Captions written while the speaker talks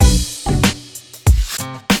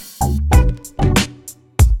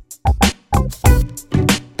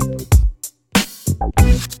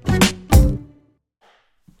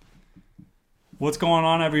What's going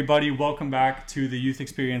on, everybody? Welcome back to the Youth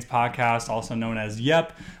Experience Podcast, also known as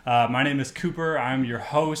YEP. My name is Cooper. I'm your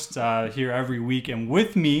host here every week, and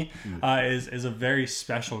with me is a very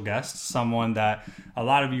special guest, someone that a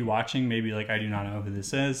lot of you watching maybe like, I do not know who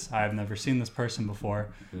this is. I've never seen this person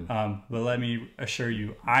before, but let me assure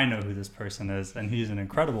you, I know who this person is, and he's an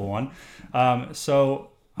incredible one. So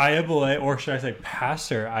Ayebale, or should I say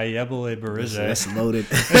Pastor Ayebale Barigye. That's loaded.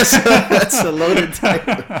 That's a loaded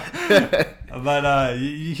title. But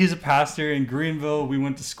he's a pastor in Greenville. We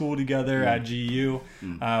went to school together at GU.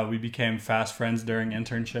 We became fast friends during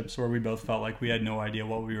internships where we both felt like we had no idea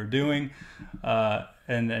what we were doing.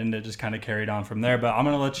 And it just kind of carried on from there. But I'm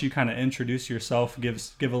going to let you kind of introduce yourself,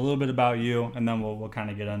 give a little bit about you, and then we'll kind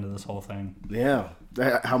of get into this whole thing. Yeah.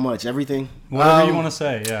 How much? Everything? Whatever you want to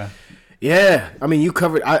say, yeah. Yeah. I mean, you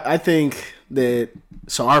covered, I think that,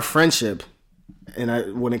 so our friendship,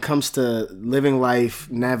 and when it comes to living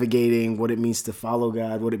life, navigating what it means to follow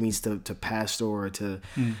God, what it means to pastor or to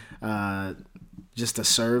just to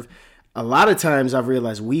serve, a lot of times I've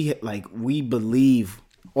realized we believe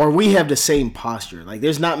or we have the same posture. Like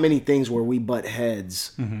there's not many things where we butt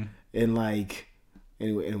heads and like.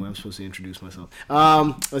 Anyway, I'm supposed to introduce myself.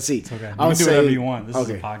 Let's see. It's okay. You can do whatever you want. This is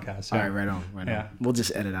a podcast. Yeah. All right, right on. We'll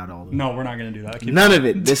just edit out all of it. No, we're not going to do that. None of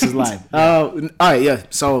it. This is live. All right, yeah.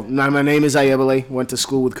 So my name is Ayebale. Went to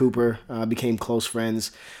school with Cooper. Became close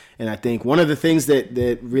friends. And I think one of the things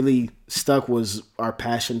that really stuck was our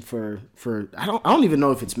passion for I don't even know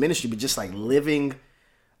if it's ministry, but just like living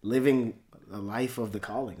a life of the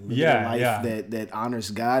calling. Living a life that honors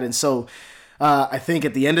God. And so I think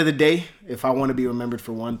at the end of the day, if I want to be remembered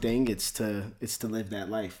for one thing, it's to live that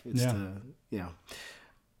life. It's to,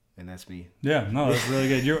 and that's me. Yeah, no, that's really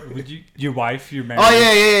good. Your wife, you're married. Oh,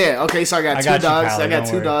 yeah. Okay, so I got two dogs. I got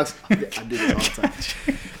two dogs. I do this all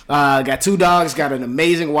the time. Got two dogs, got an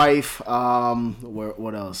amazing wife.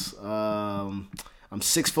 What else? I'm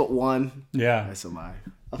 6'1". Yeah. That's a lie.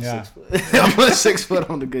 I'm 6 foot. I'm 6 foot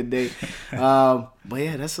on a good day. But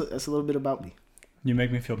yeah, that's a little bit about me. You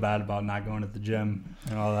make me feel bad about not going to the gym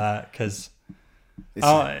and all that because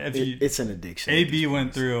it's an addiction. AB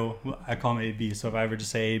went through, I call him AB, so if I ever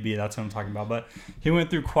just say AB, that's what I'm talking about. But he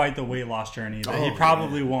went through quite the weight loss journey that he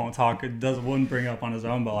probably won't wouldn't bring up on his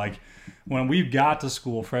own. But like when we got to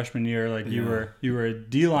school freshman year, like you were a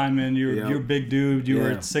D lineman, you're a big dude, you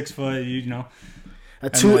were 6 foot, you know.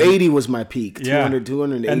 At 280 was my peak.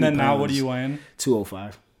 280 And then now pounds. what are you weighing?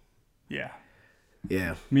 205. Yeah.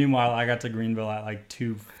 Yeah. Meanwhile, I got to Greenville at like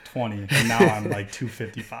 220, and now I'm like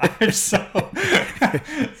 255.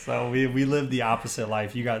 So we lived the opposite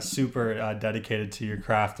life. You got super dedicated to your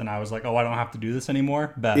craft, and I was like, oh, I don't have to do this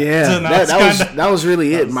anymore. Bet. Yeah, so that was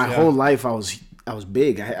really it. My whole life, I was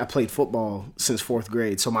big. I played football since 4th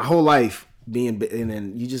grade, so my whole life being big, and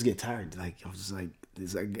then you just get tired. Like I was just like.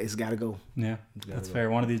 It's got to go. Yeah, that's fair.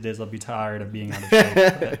 One of these days I'll be tired of being out of shape.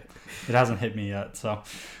 But it hasn't hit me yet. So,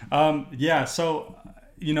 So,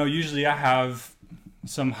 usually I have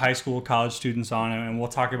some high school, college students on, and we'll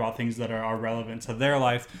talk about things that are relevant to their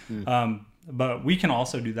life. But we can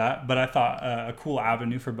also do that. But I thought a cool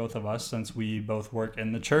avenue for both of us, since we both work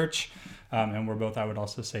in the church, and we're both, I would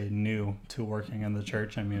also say, new to working in the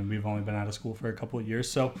church. I mean, we've only been out of school for a couple of years.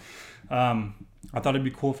 So I thought it'd be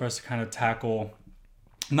cool for us to kind of tackle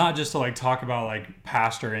not just to like talk about like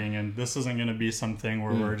pastoring, and this isn't going to be something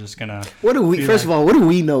where we're just going to. What do we? First of all, what do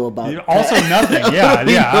we know about? Also, nothing. Yeah,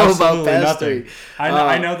 absolutely about nothing.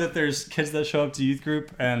 I know that there's kids that show up to youth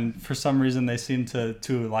group, and for some reason they seem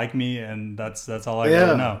to like me, and that's all I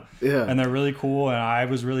really know. Yeah, and they're really cool, and I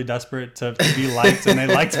was really desperate to be liked, and they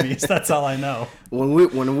liked me. So that's all I know.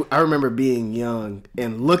 When I remember being young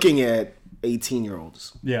and looking at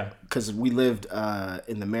 18-year-olds. Yeah. Because we lived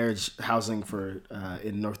in the marriage housing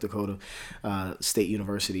in North Dakota State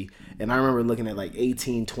University. And I remember looking at like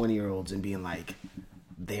 18, 20-year-olds and being like,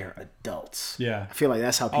 they're adults. Yeah. I feel like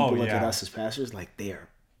that's how people look at us as pastors. Like they're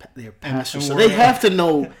pastors. So they have to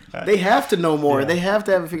know. They have to know more. Yeah. They have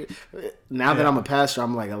to have Now that I'm a pastor,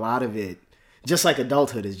 I'm like a lot of it, just like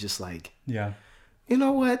adulthood is just like, you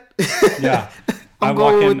know what? Yeah. I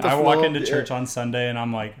walk into church on Sunday and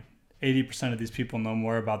I'm like, 80% of these people know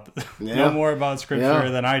more about scripture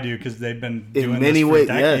than I do because they've been doing this for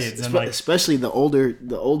decades. Yes. And especially the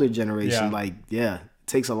older generation. It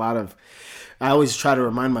takes a lot of. I always try to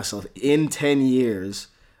remind myself in 10 years,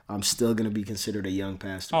 I'm still going to be considered a young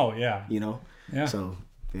pastor. Oh yeah, Yeah. So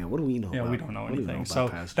what do we know? Yeah, we don't know anything. So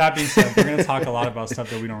that being said, we're going to talk a lot about stuff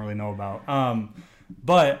that we don't really know about.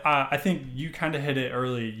 But I think you kind of hit it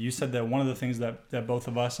early. You said that one of the things that both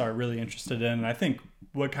of us are really interested in, and I think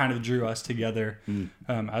what kind of drew us together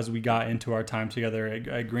as we got into our time together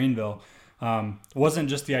at Greenville, It wasn't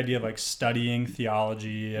just the idea of like studying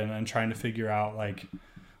theology and trying to figure out like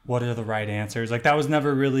what are the right answers. Like that was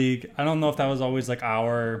never really, I don't know if that was always like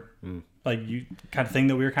our like you kind of thing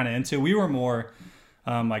that we were kind of into. We were more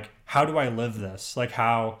like, how do I live this? Like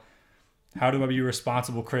how do I be a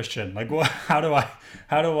responsible Christian? Like how do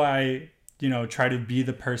I try to be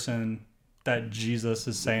the person that Jesus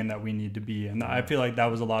is saying that we need to be? And I feel like that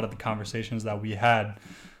was a lot of the conversations that we had,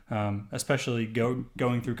 especially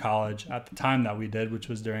going through college at the time that we did, which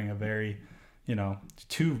was during a very,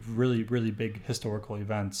 two really, really big historical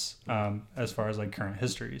events as far as like current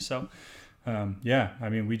history. So, I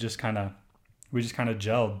mean, we just kind of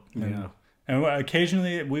gelled. And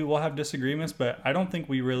occasionally we will have disagreements, but I don't think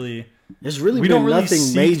we really... There's really been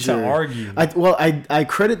nothing major to argue. I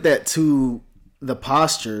credit that to the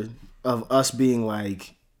posture of us being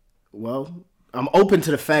like, well, I'm open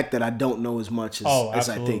to the fact that I don't know as much as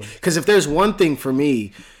I think. Because if there's one thing for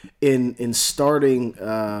me in starting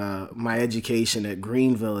my education at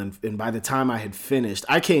Greenville, and by the time I had finished,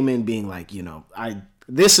 I came in being like,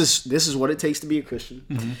 this is what it takes to be a Christian.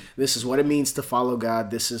 Mm-hmm. This is what it means to follow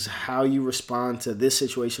God. This is how you respond to this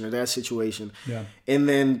situation or that situation. Yeah. And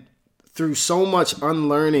then through so much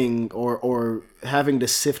unlearning or having to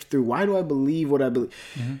sift through, why do I believe what I believe?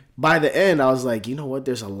 Mm-hmm. By the end, I was like, you know what?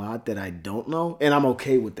 There's a lot that I don't know, and I'm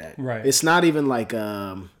okay with that. Right. It's not even like,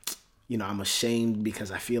 I'm ashamed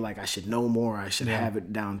because I feel like I should know more. I should have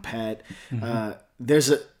it down pat.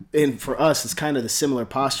 Mm-hmm. And for us, it's kind of the similar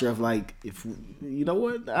posture of like, if you know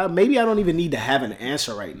what, maybe I don't even need to have an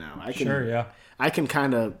answer right now. I can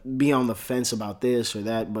kind of be on the fence about this or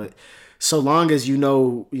that, but so long as you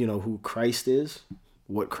know who Christ is,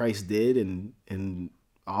 what Christ did, and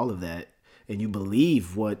all of that, and you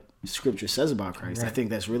believe what Scripture says about Christ, right. I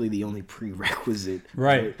think that's really the only prerequisite.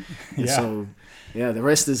 Right. And so, the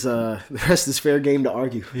rest is fair game to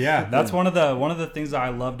argue. Yeah, that's one of the things that I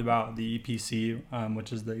loved about the EPC,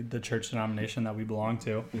 which is the church denomination that we belong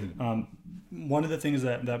to. Mm-hmm. One of the things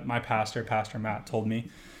that my Pastor Matt, told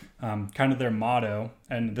me. Kind of their motto,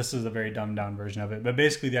 and this is a very dumbed down version of it, but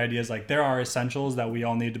basically the idea is like there are essentials that we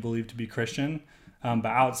all need to believe to be Christian, but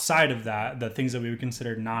outside of that, the things that we would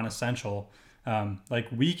consider non-essential, like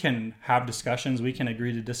we can have discussions, we can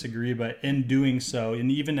agree to disagree, but in doing so,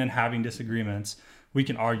 and even in having disagreements, we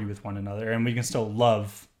can argue with one another, and we can still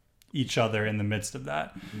love each other in the midst of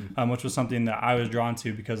that, which was something that I was drawn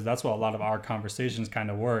to because that's what a lot of our conversations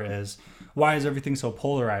kind of were, is why is everything so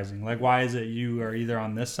polarizing? Like, why is it you are either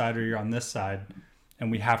on this side or you're on this side and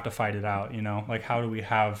we have to fight it out, like how do we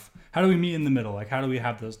meet in the middle? Like, how do we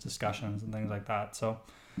have those discussions and things like that? So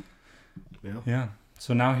yeah.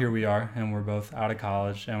 So now here we are, and we're both out of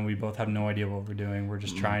college and we both have no idea what we're doing. We're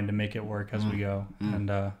just trying to make it work as we go.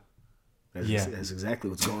 And, that's exactly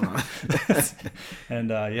what's going on.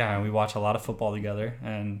 And we watch a lot of football together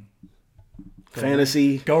and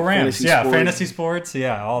fantasy. Go Rams! Fantasy sports,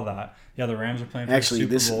 all that. Yeah, the Rams are playing for the Super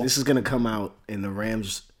Bowl. This is going to come out, and the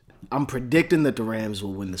Rams. I'm predicting that the Rams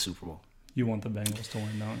will win the Super Bowl. You want the Bengals to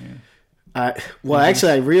win, don't you?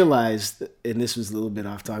 Actually, I realized, and this was a little bit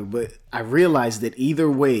off topic, but I realized that either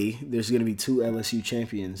way, there's going to be two LSU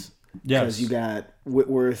champions. Because you got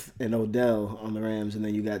Whitworth and Odell on the Rams, and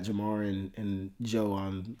then you got Jamar and Joe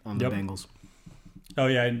on the Bengals. Oh,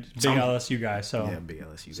 yeah, big LSU guy. So, big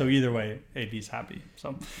LSU guy. So either way, AD's happy.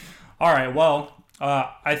 So, all right, well,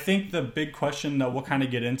 I think the big question that we'll kind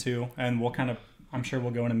of get into, and I'm sure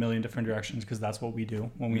we'll go in a million different directions because that's what we do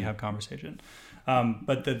when we have conversation.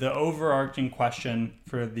 But the overarching question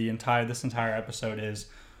for this entire episode is,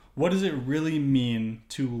 what does it really mean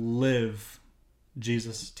to live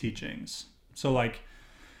Jesus' teachings? So like,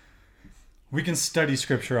 we can study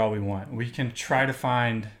scripture all we want. We can try to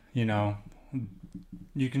find, you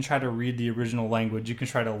can try to read the original language. You can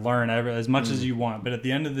try to learn as much as you want. But at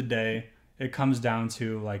the end of the day, it comes down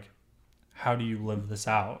to like, how do you live this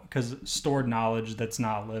out? Because stored knowledge that's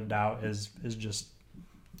not lived out is just,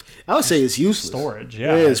 I would say it's useless. Storage.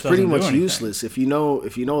 Yeah, it's pretty much useless. If you know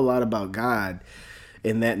a lot about God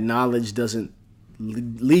and that knowledge doesn't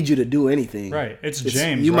lead you to do anything. Right. It's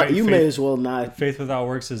James. You may as well not. Faith without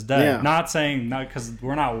works is dead. Yeah. Not because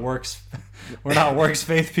we're not works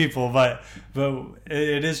faith people, but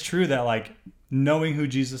it is true that like knowing who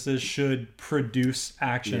Jesus is should produce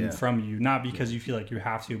action from you, not because you feel like you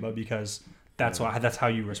have to, but because that's how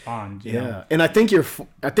you respond. You know? And I think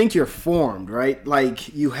you're formed, right?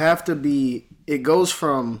 Like you have to be. It goes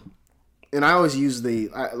from. And I always use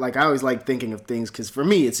I always like thinking of things because for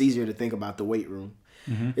me, it's easier to think about the weight room.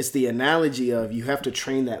 Mm-hmm. It's the analogy of you have to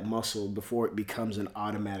train that muscle before it becomes an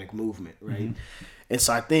automatic movement, right? Mm-hmm. And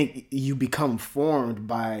so I think you become formed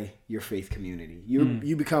by your faith community.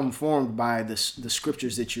 You become formed by the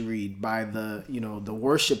scriptures that you read, by the the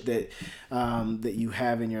worship that that you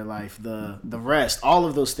have in your life, the rest. All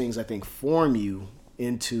of those things I think form you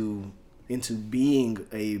into being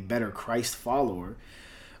a better Christ follower.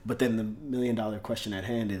 But then the $1 million question at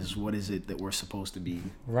hand is, what is it that we're supposed to be?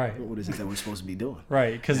 Right. What is it that we're supposed to be doing?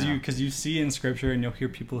 Right. Because you see in scripture and you'll hear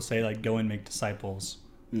people say like, go and make disciples.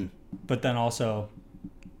 But then also,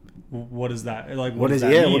 what is that? Like, what does that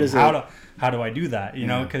mean? What is how do I do that? You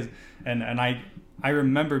know, because and I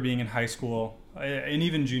remember being in high school and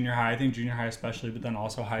even junior high. I think junior high especially, but then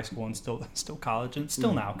also high school and still college and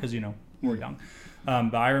still now because we're young.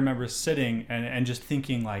 But I remember sitting and just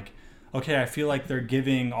thinking like, okay, I feel like they're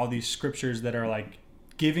giving all these scriptures that are like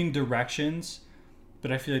giving directions,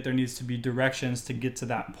 but I feel like there needs to be directions to get to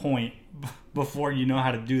that point before you know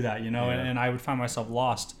how to do that. And I would find myself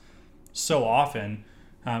lost so often.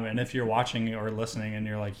 And if you're watching or listening and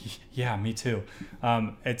you're like, yeah, me too.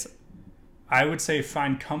 I would say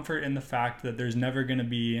find comfort in the fact that there's never going to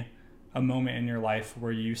be a moment in your life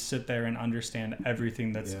where you sit there and understand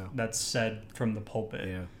everything that's said from the pulpit.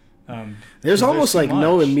 Yeah. There's almost like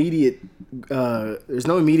no immediate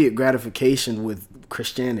gratification with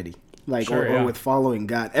Christianity, like or with following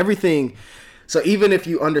God. Everything. So even if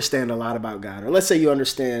you understand a lot about God, or let's say you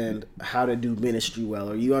understand how to do ministry well,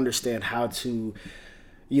 or you understand how to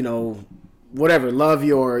whatever, love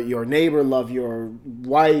your neighbor, love your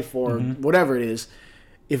wife, or whatever it is,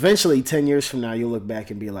 eventually 10 years from now, you'll look back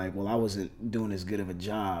and be like, well, I wasn't doing as good of a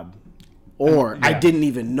job, or I didn't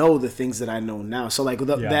even know the things that I know now. So like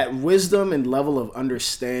that wisdom and level of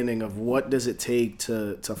understanding of what does it take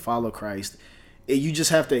to follow Christ, you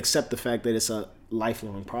just have to accept the fact that it's a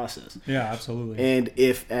lifelong process. Yeah, absolutely. And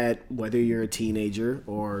if whether you're a teenager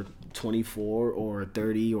or 24 or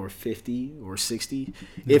 30 or 50 or 60,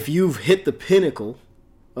 if you've hit the pinnacle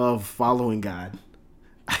of following God,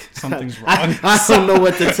 something's wrong. I don't know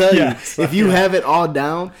what to tell you. If you have it all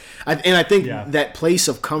down, I think that place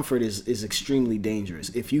of comfort is extremely dangerous.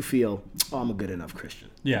 If you feel, I'm a good enough Christian.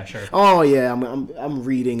 Yeah, sure. Oh yeah, I'm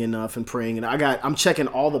reading enough and praying, and I'm checking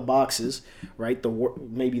all the boxes, right?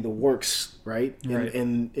 Maybe the works, right?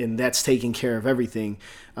 And that's taking care of everything.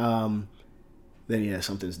 Then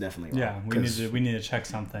something's definitely wrong. Yeah, we need to check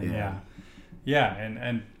something. Yeah,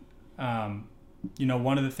 and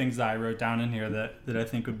one of the things that I wrote down in here that I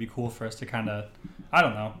think would be cool for us to kind of, I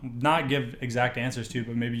don't know, not give exact answers to,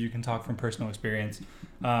 but maybe you can talk from personal experience.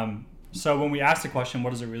 So when we asked the question, what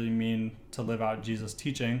does it really mean to live out Jesus'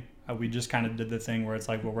 teaching? We just kind of did the thing where it's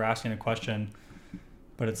like, well, we're asking a question,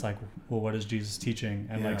 but it's like, well, what is Jesus teaching?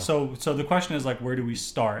 And so the question is like, where do we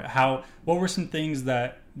start? What were some things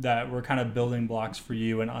that were kind of building blocks for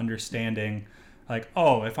you and understanding like,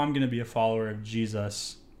 oh, if I'm going to be a follower of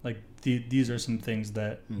Jesus, like these are some things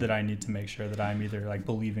that I need to make sure that I'm either like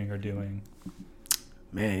believing or doing.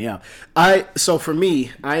 Man, yeah. So for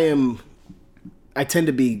me, I tend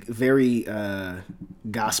to be very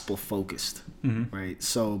gospel focused, right?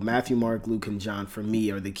 So Matthew, Mark, Luke, and John for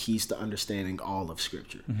me are the keys to understanding all of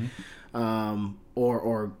Scripture,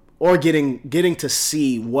 or getting to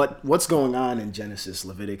see what's going on in Genesis,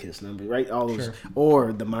 Leviticus, Numbers, right? All those,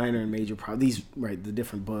 or the minor and major the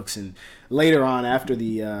different books, and later on after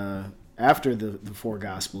the four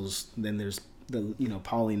Gospels, then there's the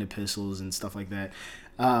Pauline epistles and stuff like that.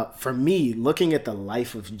 For me, looking at the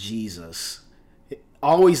life of Jesus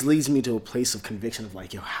always leads me to a place of conviction of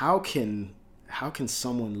like, how can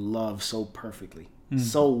someone love so perfectly,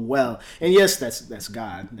 so well? And yes, that's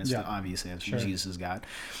God. That's the obvious answer. Jesus is God.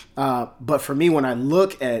 But for me, when I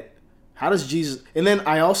look at how does Jesus, and then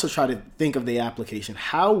I also try to think of the application.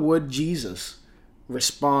 How would Jesus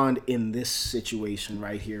respond in this situation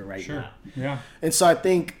right here, right now? Yeah. And so I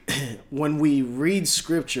think when we read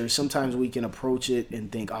Scripture, sometimes we can approach it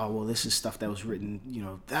and think, oh, well, this is stuff that was written,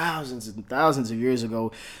 thousands and thousands of years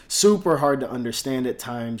ago. Super hard to understand at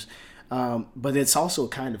times. But it's also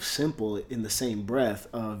kind of simple in the same breath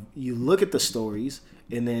of you look at the stories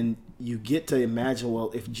and then you get to imagine,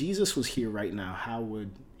 well, if Jesus was here right now, how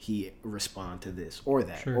would he respond to this or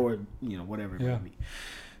that or, whatever it might be.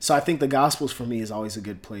 So I think the Gospels for me is always a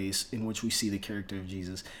good place in which we see the character of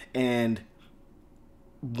Jesus. And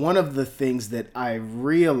one of the things that I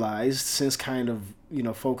realized since kind of,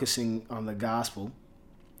 focusing on the Gospels,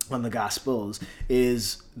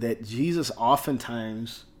 is that Jesus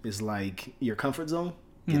oftentimes is like your comfort zone.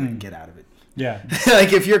 Get out of it. Yeah.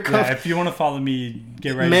 Like if you're if you want to follow me,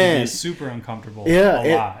 get ready to be super uncomfortable. Yeah.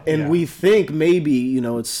 A lot. And we think maybe,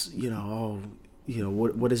 it's,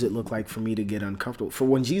 what does it look like for me to get uncomfortable? For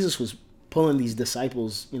when Jesus was pulling these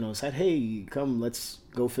disciples, said, hey, come, let's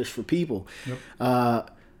go fish for people. Yep.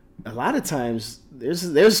 A lot of times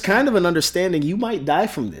there's kind of an understanding you might die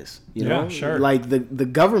from this, Yeah, sure. like the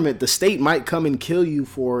government, the state might come and kill you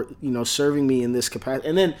for, serving me in this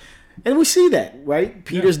capacity. And we see that, right?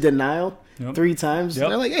 Peter's denial 3 times. Yep.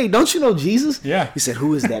 They're like, hey, don't you know Jesus? Yeah. He said,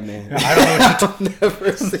 who is that man? I don't know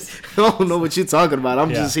I don't know what you're talking about.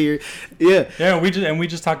 I'm just here. Yeah. Yeah, we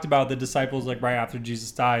just talked about the disciples like right after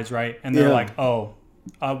Jesus dies, right? And they're like, well,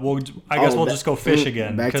 I guess we'll just go fish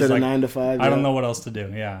again. Back to the 9 to 5. I don't know what else to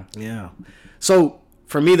do. Yeah. Yeah. So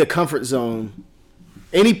for me, the comfort zone,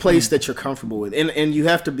 any place that you're comfortable with, and you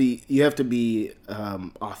have to be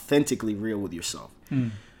authentically real with yourself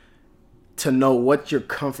to know what your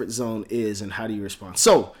comfort zone is and how do you respond.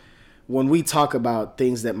 So when we talk about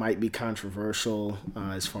things that might be controversial,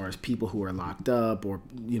 as far as people who are locked up or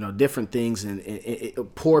different things and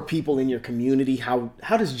poor people in your community, how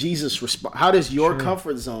does Jesus respond? How does your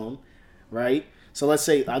comfort zone, right? So let's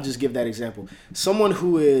say, I'll just give that example. Someone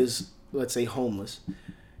who is, let's say, homeless.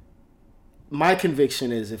 My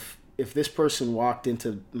conviction is if this person walked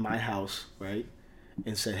into my house, right,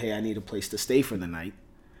 and said, hey, I need a place to stay for the night,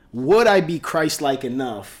 would I be Christ-like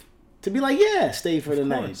enough to be like, yeah, stay for the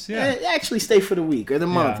night. Yeah. Actually, stay for the week or the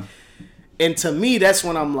month. Yeah. And to me, that's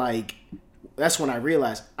when I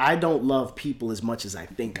realize I don't love people as much as I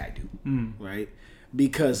think I do, right?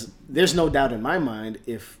 Because there's no doubt in my mind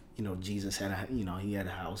if, Jesus had he had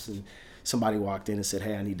a house and somebody walked in and said,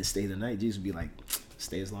 hey, I need to stay the night, Jesus would be like,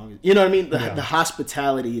 stay as long as, you know what I mean? The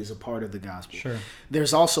hospitality is a part of the gospel. Sure.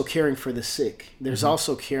 There's also caring for the sick. There's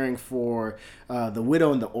also caring for the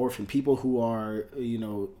widow and the orphan, people who are,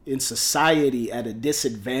 in society at a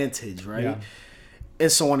disadvantage, right? Yeah.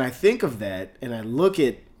 And so when I think of that and I look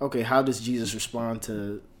at, okay, how does Jesus respond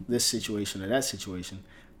to this situation or that situation?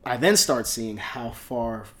 I then start seeing how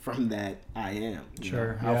far from that I am.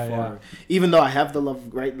 Sure. How far, even though I have the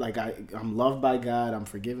love, right? Like I'm loved by God, I'm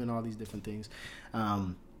forgiven, all these different things.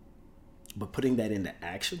 But putting that into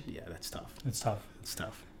action, that's tough. It's tough. It's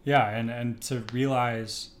tough. Yeah, and to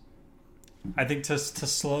realize, I think to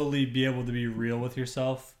slowly be able to be real with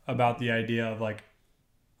yourself about the idea of like,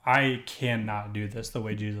 I cannot do this the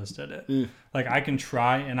way Jesus did it. Like I can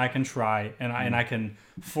try and I can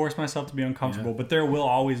force myself to be uncomfortable, but there will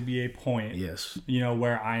always be a point,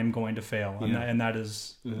 where I am going to fail, and that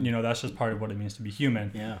is, that's just part of what it means to be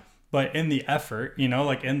human. Yeah. But in the effort,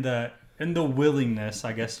 like in the willingness,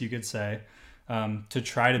 I guess you could say, to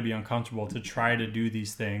try to be uncomfortable, to try to do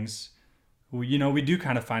these things, we do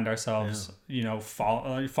kind of find ourselves,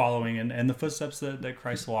 following in the footsteps that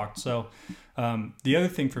Christ walked. So the other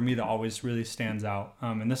thing for me that always really stands out,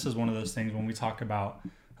 and this is one of those things when we talk about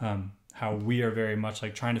how we are very much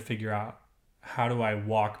like trying to figure out, how do I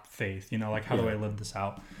walk faith? Like how do I live this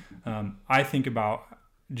out? I think about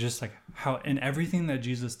just like how in everything that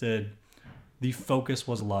Jesus did, the focus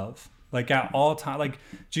was love. Like at all time, like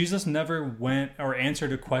Jesus never went or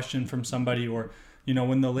answered a question from somebody, or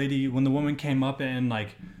when the woman came up and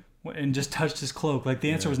just touched his cloak, like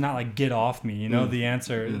the answer was not like, get off me, the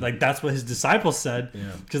answer, like that's what his disciples said,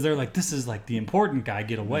 because they're like, this is like the important guy,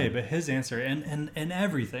 get away. But his answer and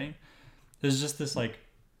everything, there's just this like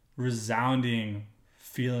resounding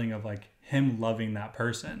feeling of like him loving that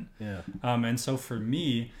person. And so for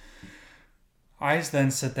me, I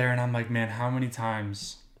then sit there and I'm like, man, how many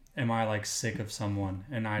times am I like sick of someone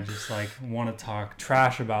and I just like want to talk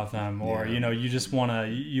trash about them, or you just want to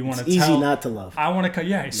it's easy not to love. I want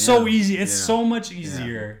to it's so easy. It's so much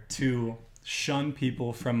easier to shun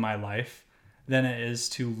people from my life than it is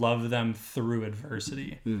to love them through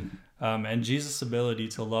adversity. And Jesus' ability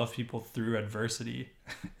to love people through adversity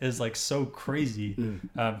is like so crazy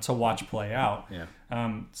to watch play out.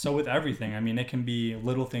 So with everything, I mean, it can be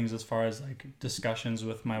little things as far as like discussions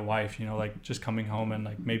with my wife, like just coming home and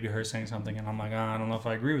like maybe her saying something and I'm like, I don't know if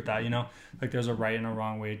I agree with that, like there's a right and a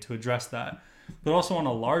wrong way to address that. But also on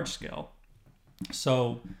a large scale.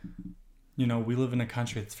 So, we live in a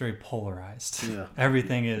country that's very polarized.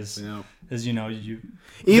 Everything is you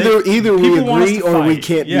either we agree or we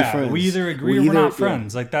can't be friends. We either agree or we're not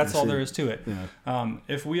friends. Like that's all there is to it.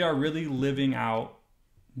 If we are really living out,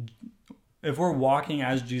 if we're walking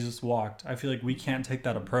as Jesus walked, I feel like we can't take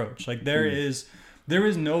that approach. Like there is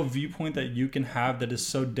no viewpoint that you can have that is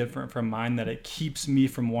so different from mine that it keeps me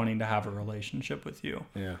from wanting to have a relationship with you.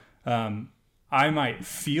 I might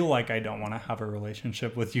feel like I don't want to have a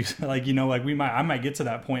relationship with you. Like, I might get to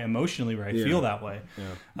that point emotionally where I feel that way.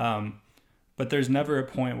 But there's never a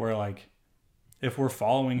point where like, if we're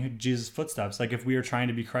following Jesus' footsteps, like if we are trying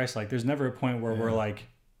to be Christ-like, there's never a point where we're like,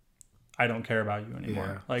 I don't care about you anymore.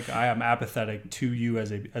 Yeah. Like I am apathetic to you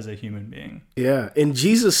as a human being. Yeah. And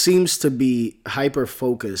Jesus seems to be hyper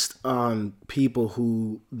focused on people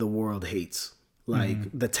who the world hates. Like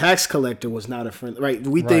the tax collector was not a friend, right?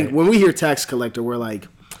 We think when we hear tax collector, we're like,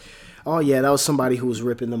 oh yeah, that was somebody who was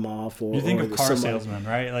ripping them off. Or you think or of car somebody. salesmen,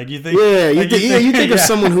 right? Like you think, you think of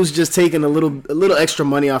someone who's just taking a little extra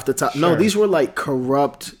money off the top. Sure. No, these were like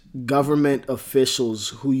corrupt government officials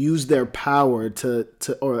who used their power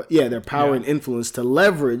and influence to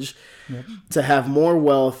leverage to have more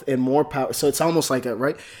wealth and more power. So it's almost like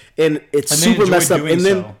right, and it's super messed up.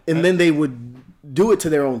 And then they would do it to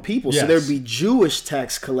their own people. Yes. So there'd be Jewish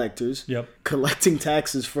tax collectors collecting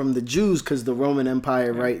taxes from the Jews because the Roman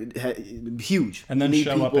Empire, huge. And then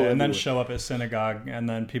show up at synagogue, and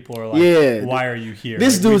then people are like, "Why are you here?"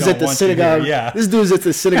 This dude's at the synagogue. Yeah. This dude's at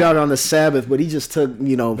the synagogue on the Sabbath, but he just took,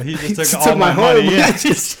 he just took all my money.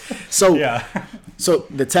 Yeah. So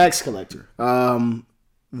the tax collector,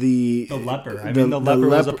 the leper. The leper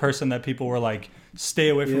was a person that people were like, "Stay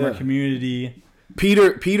away from our community."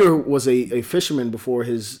 Peter was a fisherman before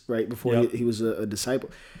he was a disciple,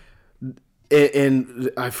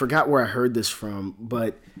 and I forgot where I heard this from,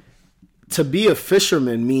 but to be a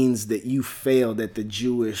fisherman means that you failed at the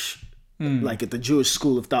Jewish at the Jewish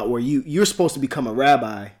school of thought, where you're supposed to become a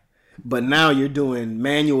rabbi, but now you're doing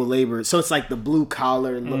manual labor. So it's like the blue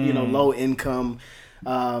collar, low income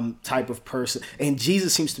type of person, and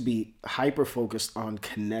Jesus seems to be hyper focused on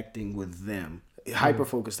connecting with them. Hyper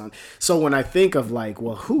focused on. So when I think of like,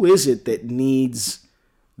 well, who is it that needs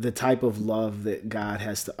the type of love that God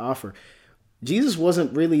has to offer? Jesus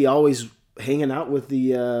wasn't really always hanging out with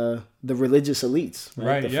the religious elites,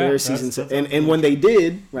 right? The Pharisees and when they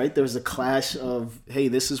did, right, there was a clash of, hey,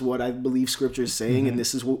 this is what I believe Scripture is saying, and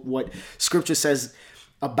this is what Scripture says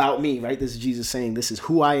about me, right? This is Jesus saying, this is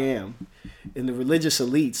who I am. And the religious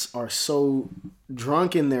elites are so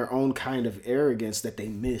drunk in their own kind of arrogance that they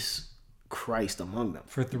miss Christ among them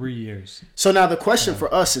for 3 years. So now the question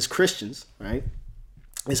for us as Christians, right,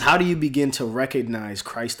 is how do you begin to recognize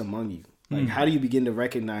Christ among you? Like, how do you begin to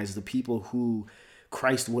recognize the people who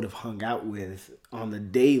Christ would have hung out with on the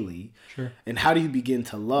daily? Sure. And how do you begin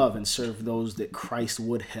to love and serve those that Christ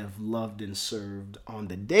would have loved and served on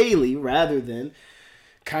the daily, rather than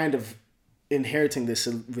kind of inheriting this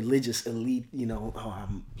religious elite,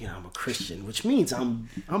 I'm a Christian, which means I'm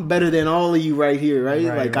better than all of you right here,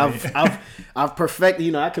 right? I've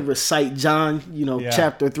perfected, I can recite John,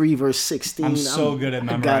 chapter 3, verse 16. I'm so good at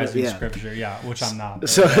memorizing scripture, which I'm not.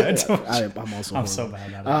 So I'm so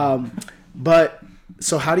bad at it. But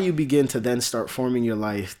so how do you begin to then start forming your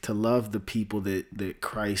life to love the people that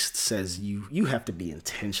Christ says you have to be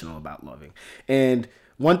intentional about loving? And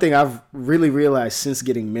one thing I've really realized since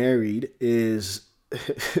getting married is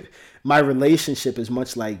my relationship is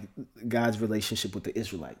much like God's relationship with the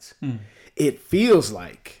Israelites. It feels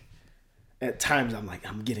like at times I'm like,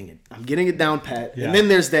 I'm getting it down pat. Yeah. And then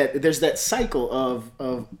there's that cycle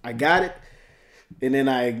of I got it, and then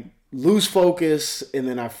I lose focus, and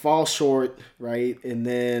then I fall short, right? And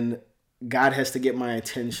then God has to get my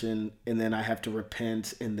attention, and then I have to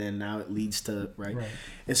repent, and then now it leads to right.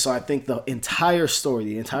 And so I think the entire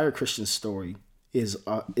Christian story is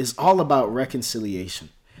all about reconciliation,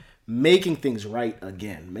 making things right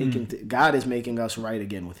again. God is making us right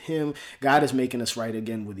again with Him. God is making us right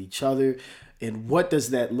again with each other. And what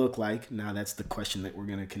does that look like? Now that's the question that we're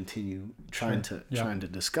going to continue trying to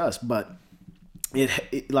discuss. But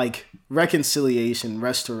it like reconciliation,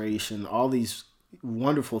 restoration, all these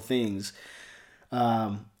wonderful things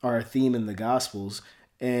are a theme in the Gospels,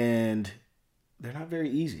 and they're not very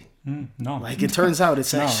easy. No, like it turns out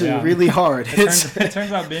it's actually really hard. It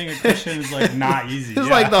turns out being a Christian is like not easy. It's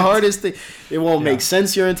like the hardest thing. It won't make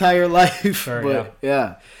sense your entire life. Sure,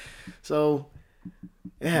 but so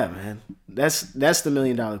man, that's the $1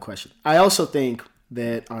 million question. I also think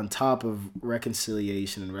that on top of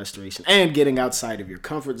reconciliation and restoration and getting outside of your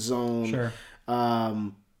comfort zone,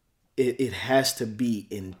 it has to be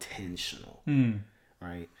intentional,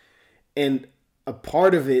 right? And a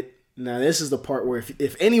part of it, now this is the part where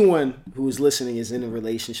if anyone who is listening is in a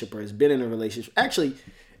relationship or has been in a relationship, actually,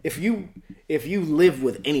 if you live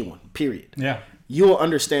with anyone, period, you will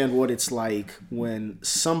understand what it's like when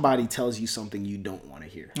somebody tells you something you don't want to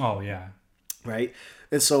hear. Oh, yeah. Right?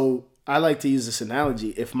 And so I like to use this analogy.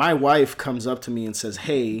 If my wife comes up to me and says,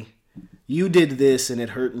 hey, you did this and it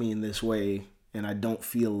hurt me in this way, and I don't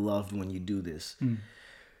feel loved when you do this.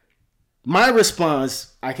 My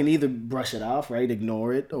response, I can either brush it off, right,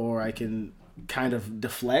 ignore it, or I can kind of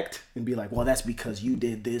deflect and be like, well, that's because you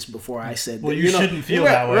did this before I said that. Well, you shouldn't feel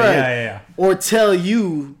that way. Right. Yeah. Or tell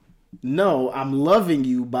you no, I'm loving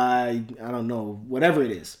you by, I don't know, whatever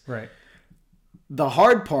it is. Right. The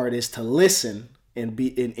hard part is to listen and be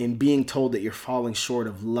in being told that you're falling short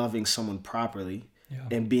of loving someone properly,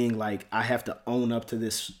 and being like, I have to own up to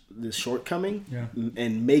this shortcoming,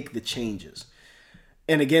 and make the changes.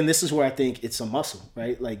 And again, this is where I think it's a muscle,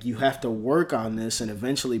 right? Like, you have to work on this, and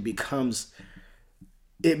eventually it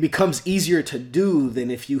becomes easier to do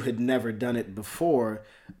than if you had never done it before.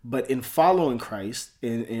 But in following Christ,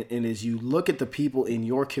 and as you look at the people in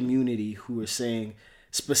your community who are saying,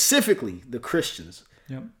 specifically the Christians,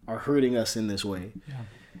 are hurting us in this way,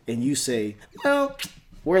 and you say, no,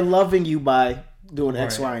 we're loving you by doing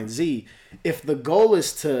X, Y, and Z. If the goal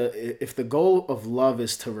of love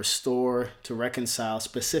is to restore, to reconcile,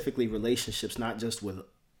 specifically relationships, not just with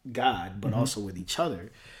God, but also with each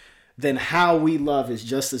other, then how we love is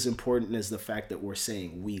just as important as the fact that we're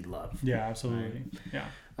saying we love. Yeah, absolutely. Right?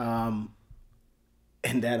 Yeah.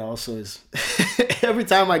 And that also is every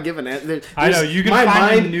time I give an answer, I know you can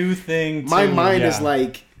find a new thing. My mind is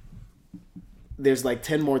like, there's like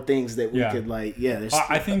 10 more things that we could like. Yeah, there's.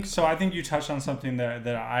 I think so. I think you touched on something that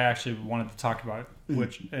I actually wanted to talk about,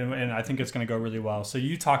 which and I think it's going to go really well. So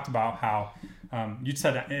you talked about how you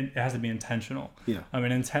said it has to be intentional. Yeah. I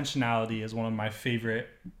mean, intentionality is one of my favorite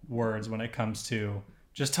words when it comes to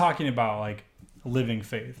just talking about like living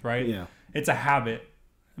faith, right? Yeah. It's a habit.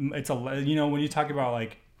 It's when you talk about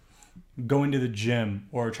like going to the gym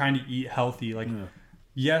or trying to eat healthy, like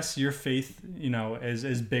yes, your faith,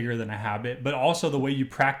 is bigger than a habit, but also the way you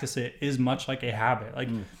practice it is much like a habit. Like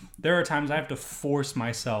there are times I have to force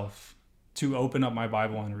myself to open up my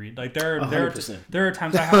Bible and read. Like there are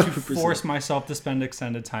times I have to force myself to spend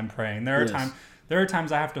extended time praying. There are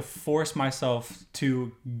times I have to force myself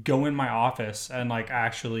to go in my office and like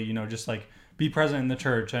actually, just like be present in the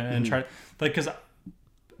church and try, like, because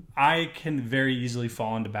I can very easily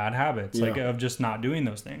fall into bad habits, like of just not doing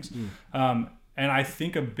those things. And I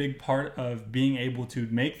think a big part of being able to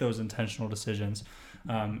make those intentional decisions,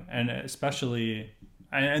 and especially,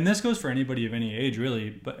 and this goes for anybody of any age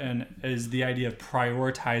really, is the idea of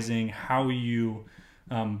prioritizing how you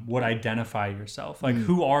would identify yourself. Like,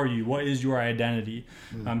 who are you? What is your identity?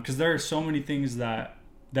 Because there are so many things that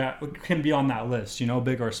can be on that list,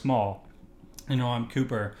 big or small. I'm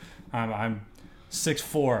Cooper. I'm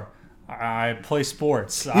 6'4". I play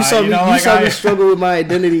sports. You saw me struggle with my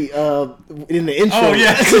identity in the intro. Oh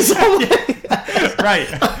yeah,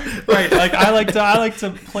 right. Like I like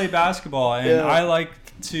to play basketball, and I like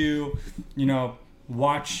to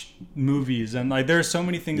watch movies, and like there's so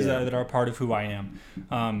many things that are part of who I am.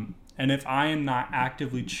 And if I am not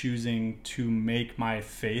actively choosing to make my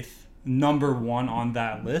faith number one on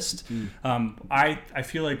that list, I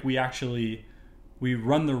feel like we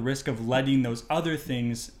run the risk of letting those other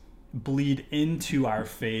things bleed into our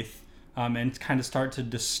faith, and kind of start to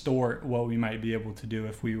distort what we might be able to do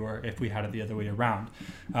if we had it the other way around.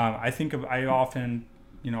 I often,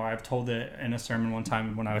 I've told it in a sermon one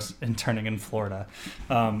time when I was interning in Florida.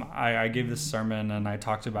 I gave this sermon and I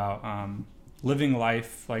talked about living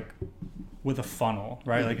life like with a funnel,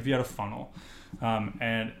 right? Like if you had a funnel,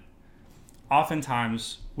 and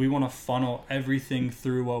oftentimes we want to funnel everything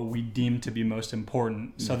through what we deem to be most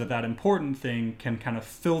important, so that important thing can kind of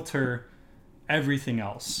filter everything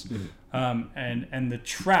else. And the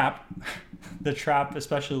trap,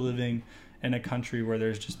 especially living in a country where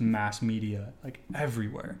there's just mass media like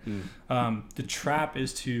everywhere, the trap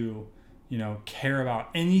is to care about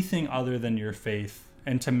anything other than your faith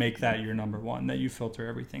and to make that your number one, that you filter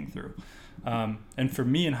everything through. And for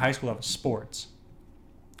me in high school, that was sports.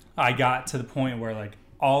 I got to the point where like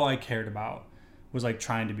all I cared about was like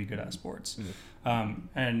trying to be good at sports.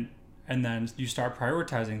 And then you start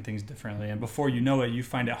prioritizing things differently, and before you know it, you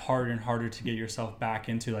find it harder and harder to get yourself back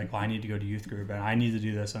into like, well, I need to go to youth group and I need to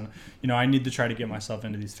do this, and I need to try to get myself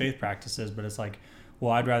into these faith practices. But it's like,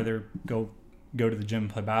 well, I'd rather go to the gym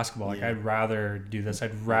and play basketball. Like I'd rather do this.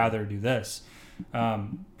 I'd rather do this.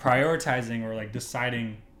 Prioritizing or like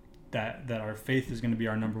deciding that our faith is going to be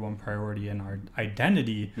our number one priority and our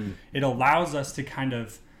identity, it allows us to kind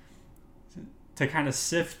of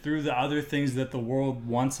sift through the other things that the world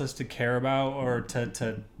wants us to care about or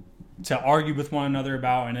to argue with one another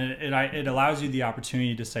about, and it allows you the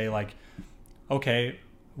opportunity to say like, okay,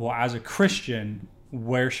 well, as a Christian,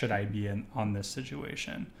 where should I be on this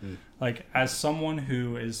situation? Like as someone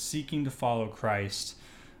who is seeking to follow Christ,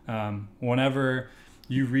 whenever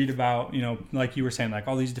you read about, like you were saying, like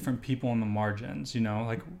all these different people on the margins,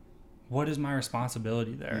 like what is my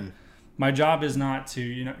responsibility there? My job is not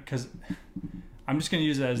to, because I'm just going to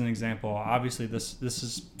use it as an example. Obviously, this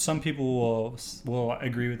is, some people will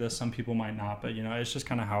agree with this, some people might not, but it's just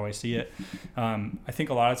kind of how I see it. I think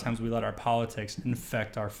a lot of times we let our politics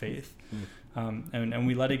infect our faith, and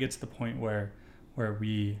we let it get to the point where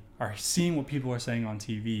we are seeing what people are saying on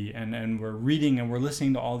TV, and we're reading and we're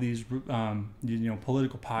listening to all these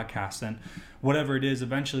political podcasts and whatever it is.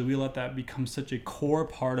 Eventually, we let that become such a core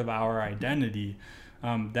part of our identity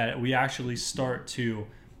that we actually start to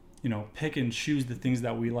pick and choose the things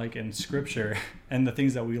that we like in Scripture and the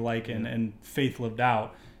things that we like in faith lived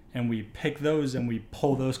out, and we pick those and we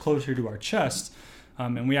pull those closer to our chest,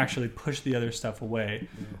 and we actually push the other stuff away.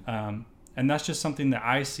 And that's just something that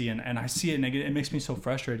I see, and I see it, and it makes me so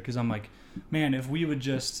frustrated, because I'm like, man, if we would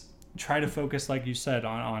just try to focus, like you said,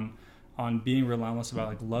 on being relentless about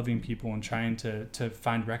like loving people and trying to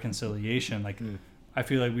find reconciliation, like I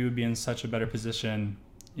feel like we would be in such a better position,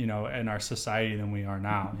 in our society than we are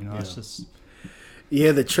now. It's just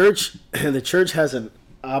the church has an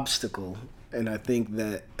obstacle, and I think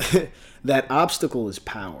that that obstacle is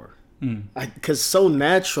power. Because so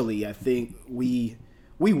naturally, I think we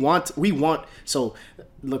want. So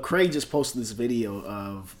Lecrae just posted this video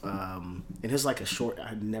of, and it's like a short.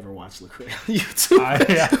 I never watched Lecrae on YouTube. I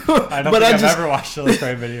don't think I've ever watched a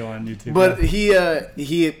Lecrae video on YouTube. But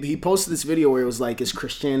he posted this video where it was like, is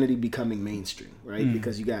Christianity becoming mainstream, right?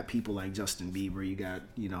 Because you got people like Justin Bieber, you got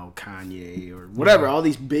Kanye or whatever, all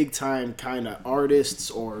these big time kind of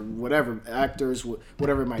artists or whatever, actors,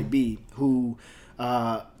 whatever it might be, who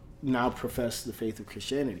now profess the faith of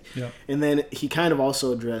Christianity. And then he kind of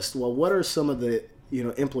also addressed, well, what are some of the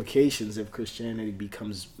implications if Christianity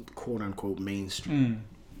becomes quote unquote mainstream?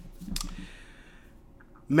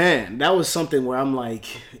 Man, that was something where I'm like,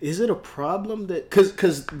 is it a problem that,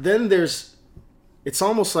 because then it's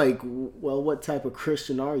almost like, well, what type of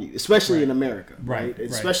Christian are you? Especially in America, right?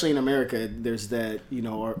 Especially in America, there's that,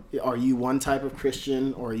 are you one type of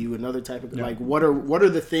Christian, or are you another type of, like, what are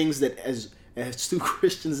the things that as two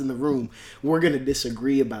Christians in the room, we're going to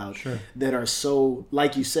disagree about that are so,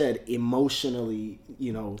 like you said, emotionally,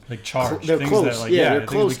 like charged. They're close. That, like, they're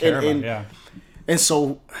close. And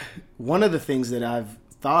so one of the things that I've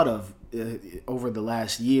thought of over the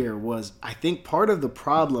last year was, I think part of the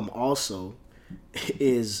problem also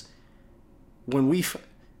is when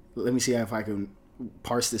let me see if I can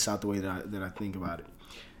parse this out the way that I think about it.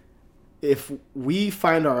 If we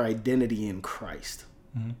find our identity in Christ,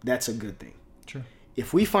 that's a good thing. Sure.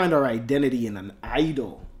 If we find our identity in an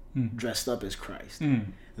idol dressed up as Christ,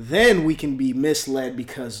 then we can be misled,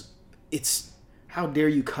 because it's, how dare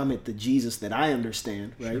you come at the Jesus that I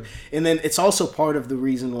understand, right? Sure. And then it's also part of the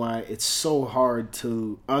reason why it's so hard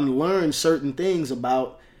to unlearn certain things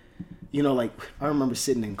about, like, I remember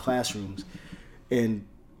sitting in classrooms and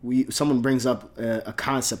someone brings up a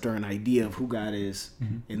concept or an idea of who God is,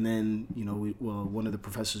 and then one of the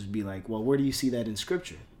professors would be like, well, where do you see that in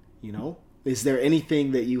Scripture? Is there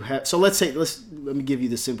anything that you have? So let me give you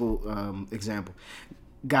the simple example.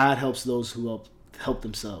 God helps those who help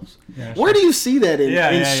themselves. Yeah, sure. Where do you see that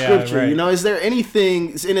in Scripture? Right. Is there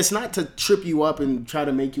anything? And it's not to trip you up and try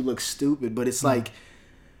to make you look stupid, but it's like,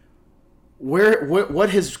 what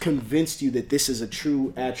has convinced you that this is a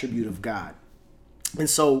true attribute of God? And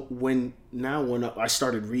so when I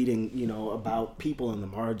started reading, about people in the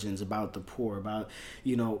margins, about the poor, about,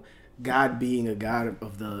 God being a God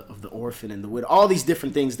of the orphan and the widow, all these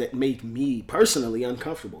different things that make me personally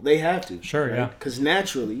uncomfortable. They have to. Sure, right? Because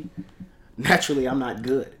naturally, I'm not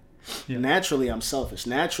good. Yeah. Naturally, I'm selfish.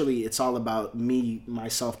 Naturally, it's all about me, my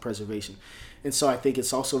self-preservation. And so I think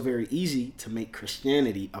it's also very easy to make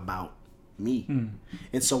Christianity about me.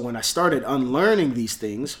 And so when I started unlearning these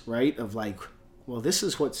things, right, of like, well, this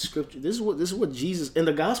is what Scripture, this is what Jesus, and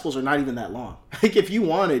the Gospels are not even that long. Like, if you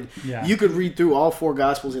wanted, you could read through all 4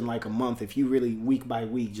 Gospels in like a month if you really week by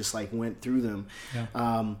week just like went through them,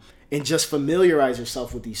 and just familiarize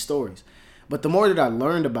yourself with these stories. But the more that I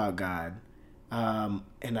learned about God,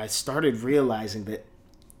 and I started realizing that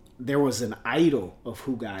there was an idol of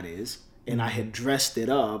who God is, and I had dressed it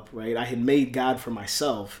up, right? I had made God for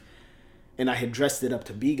myself, and I had dressed it up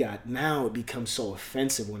to be God. Now it becomes so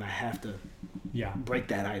offensive when I have to break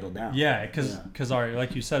that idol down. Yeah, because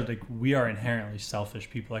like you said, like, we are inherently selfish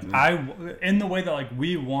people. Like, in the way that, like,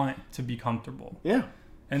 we want to be comfortable. Yeah.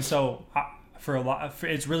 And so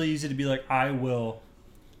it's really easy to be like, I will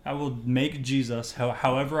make Jesus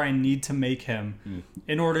however I need to make him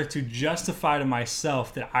in order to justify to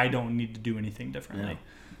myself that I don't need to do anything differently.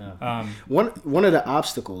 Yeah. One of the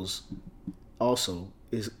obstacles also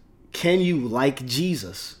is, can you, like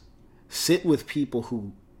Jesus, sit with people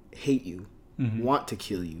who hate you, want to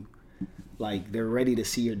kill you, like they're ready to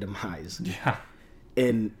see your demise? Yeah.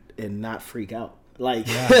 and not freak out? Like,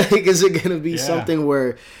 is it going to be something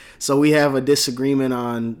where, so we have a disagreement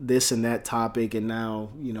on this and that topic, and now,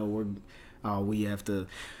 you know, we have to,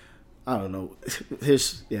 I don't know.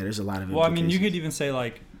 There's a lot of. Well, I mean, you could even say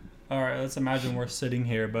like, all right, let's imagine we're sitting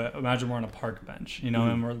here, but imagine we're on a park bench, you know,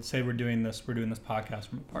 and we're doing this podcast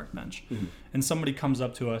from a park bench, and somebody comes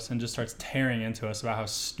up to us and just starts tearing into us about how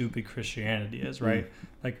stupid Christianity is, right?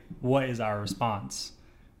 Like, what is our response?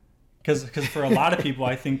 Because for a lot of people,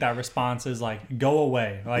 I think that response is like, go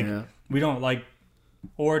away, like we don't like,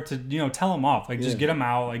 or to, you know, tell them off, like just get them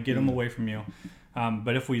out, like get them away from you.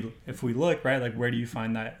 But if we look, right, like where do you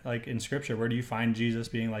find that, like in Scripture? Where do you find Jesus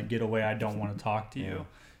being like, get away, I don't want to talk to you?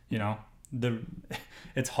 You know,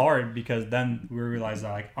 it's hard because then we realize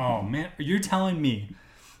that like, oh man, you're telling me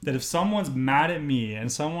that if someone's mad at me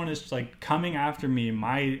and someone is like coming after me,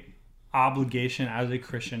 my obligation as a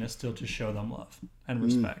Christian is still to show them love and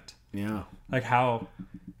respect. Yeah. Like how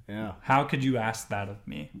could you ask that of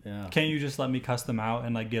me? Yeah. Can't you just let me cuss them out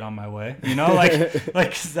and like get on my way? You know, like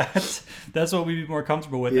that's what we'd be more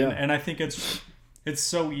comfortable with. Yeah. And I think it's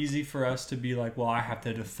so easy for us to be like, well, I have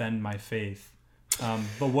to defend my faith.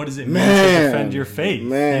 But what does it mean to defend your faith?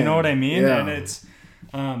 Man. You know what I mean? Yeah. And it's,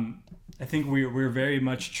 I think we're very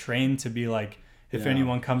much trained to be like, if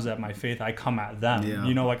anyone comes at my faith, I come at them. Yeah.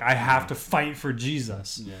 You know, like I have to fight for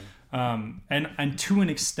Jesus. Yeah. And to an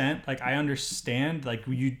extent, like I understand, like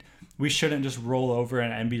we shouldn't just roll over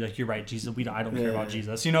and be like, you're right, Jesus. I don't care about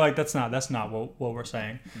Jesus. You know, like that's not what we're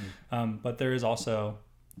saying. But there is also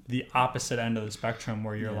the opposite end of the spectrum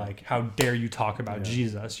where you're like, how dare you talk about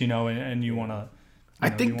Jesus? You know, and you want to. I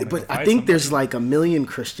think there's like a million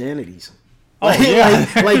Christianities. Oh yeah,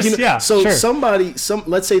 like you know, so sure.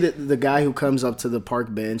 Let's say that the guy who comes up to the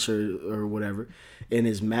park bench or whatever and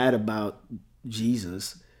is mad about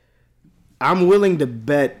Jesus, I'm willing to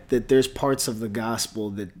bet that there's parts of the gospel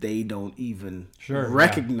that they don't even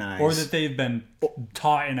recognize, or that they've been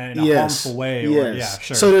taught in a harmful way.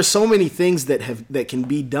 Yes. So there's so many things that can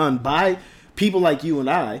be done by people like you and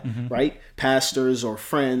I, right? Pastors or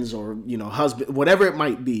friends or, you know, husband, whatever it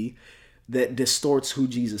might be, that distorts who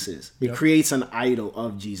Jesus is. It creates an idol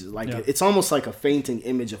of Jesus. Like it's almost like a fainting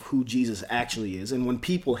image of who Jesus actually is. And when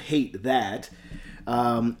people hate that,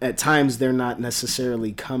 at times they're not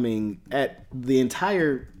necessarily coming at the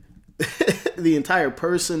entire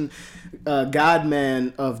person,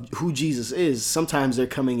 God-man of who Jesus is. Sometimes they're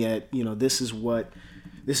coming at, you know, this is what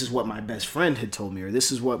my best friend had told me, or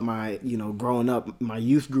this is what my, you know, growing up, my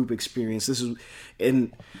youth group experience.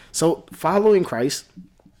 And so following Christ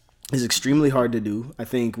is extremely hard to do. I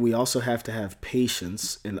think we also have to have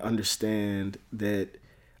patience and understand that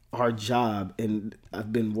our job, and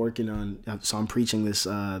I've been working on, so I'm preaching this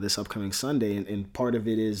upcoming Sunday, and part of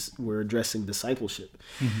it is we're addressing discipleship.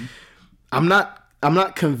 I'm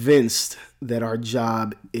not convinced that our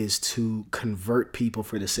job is to convert people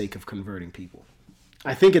for the sake of converting people.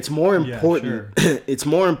 I think it's more important. It's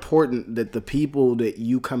more important that the people that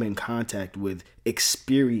you come in contact with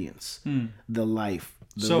experience the life,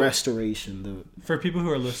 the restoration. For people who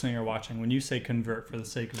are listening or watching, when you say convert for the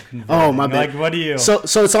sake of converting, oh my bad. Like what do you? So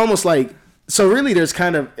it's almost like, so really there's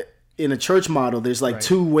kind of, in a church model, there's like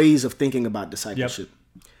two ways of thinking about discipleship.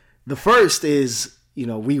 The first is, you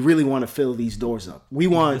know, we really want to fill these doors up. We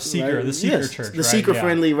want the seeker church, the seeker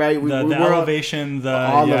friendly, right? The elevation,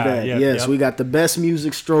 all of that. We got the best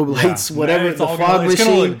music, strobe lights, whatever. The fog machine, it's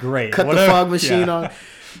gonna look great. Cut the fog machine on.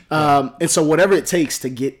 And so whatever it takes to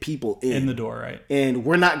get people in the door, right? And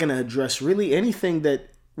we're not going to address really anything that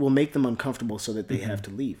will make them uncomfortable so that they have to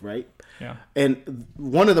leave, right? Yeah. And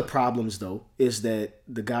one of the problems, though, is that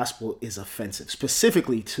the gospel is offensive,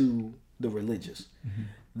 specifically to the religious.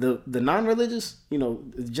 The non-religious, you know,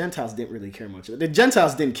 the Gentiles didn't really care much. The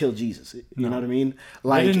Gentiles didn't kill Jesus. You know what I mean?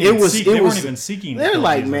 Like they weren't even seeking. They're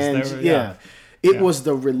like, Jesus. Man, It was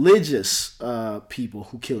the religious people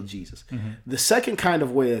who killed Jesus. The second kind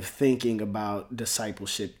of way of thinking about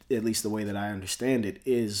discipleship, at least the way that I understand it,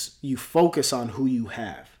 is you focus on who you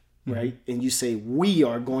have, right? And you say, we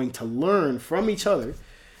are going to learn from each other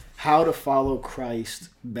how to follow Christ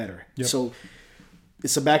better. So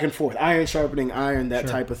it's a back and forth, iron sharpening iron, that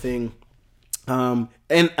type of thing. And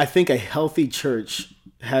I think a healthy church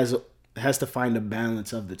has to find a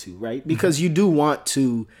balance of the two, right? Because you do want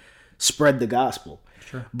to spread the gospel.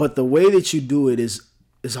 But the way that you do it is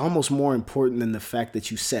almost more important than the fact that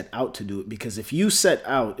you set out to do it. Because if you set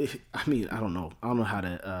out, I don't know how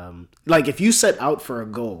to, like if you set out for a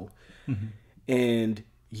goal and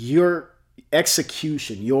your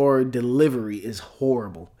execution, your delivery is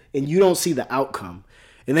horrible and you don't see the outcome,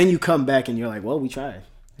 and then you come back and you're like, well, we tried.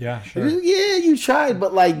 Yeah, sure. Yeah, you tried,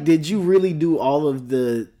 but like, did you really do all of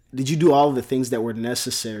the things that were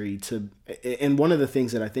necessary to? And one of the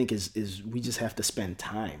things that I think is we just have to spend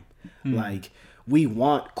time. Like, we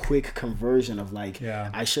want quick conversion of like,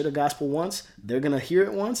 I shared a gospel once, they're gonna hear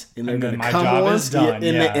it once, and they're gonna come once, done.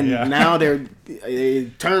 Now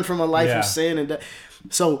they turn from a life of sin and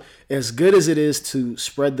so as good as it is to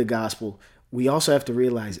spread the gospel, we also have to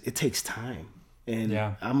realize it takes time. And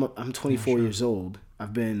I'm 24 years old.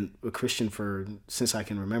 I've been a Christian since I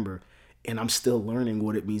can remember, and I'm still learning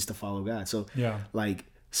what it means to follow God. So like,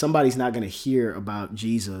 somebody's not going to hear about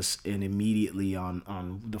Jesus and immediately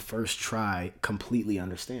on the first try completely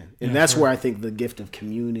understand. And that's where I think the gift of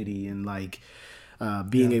community and like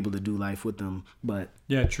being able to do life with them. But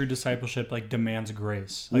true discipleship like demands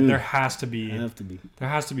grace. Like there has to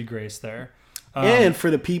be grace there. And for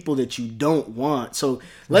the people that you don't want. So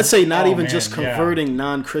let's say not even just converting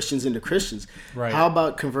non-Christians into Christians. Right. How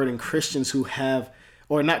about converting Christians who have,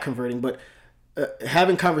 or not converting, but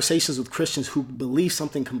having conversations with Christians who believe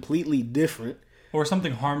something completely different. Or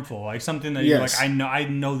something harmful, like something that you're like, I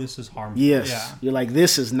know this is harmful. Yes. Yeah. You're like,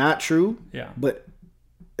 this is not true. Yeah. But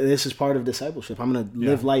this is part of discipleship. I'm going to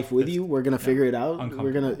live life with you. We're going to figure it out.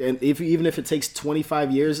 We're going to, and even if it takes 25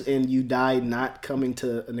 years and you die not coming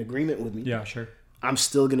to an agreement with me. Yeah, sure. I'm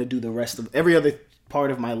still going to do the rest of every other part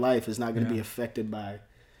of my life is not going to be affected by.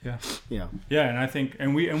 Yeah. And I think,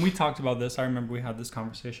 and we talked about this. I remember we had this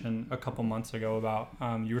conversation a couple months ago about,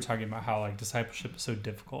 you were talking about how like discipleship is so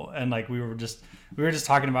difficult. And like, we were just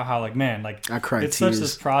talking about how like, man, like I cry it's tears. Such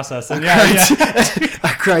this process. And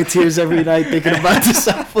I cry tears every night thinking about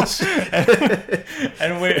discipleship.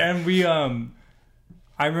 and we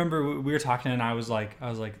I remember we were talking and I was like,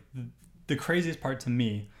 the craziest part to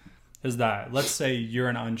me is that, let's say you're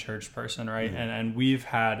an unchurched person, right? Mm-hmm. And we've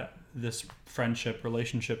had this friendship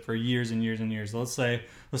relationship for years and years and years. Let's say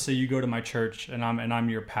you go to my church and I'm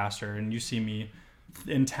your pastor and you see me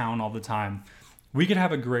in town all the time. We could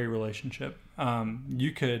have a great relationship.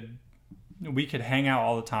 We could hang out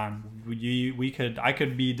all the time. I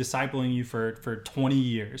could be discipling you for 20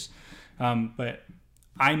 years. But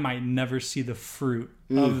I might never see the fruit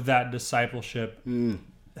of that discipleship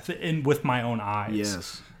with my own eyes.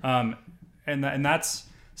 Yes. And that's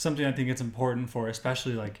something I think it's important for,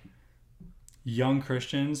 especially like young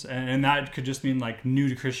Christians, and that could just mean like new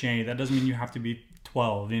to Christianity. That doesn't mean you have to be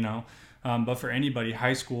 12, but for anybody,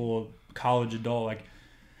 high school, college, adult, like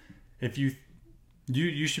if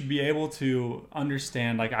you should be able to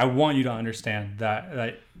understand, like I want you to understand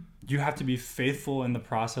that you have to be faithful in the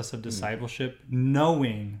process of discipleship,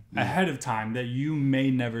 knowing ahead of time that you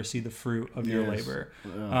may never see the fruit of your labor.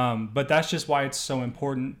 But that's just why it's so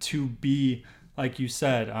important to be, like you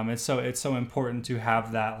said, it's so important to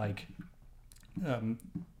have that, like, I don't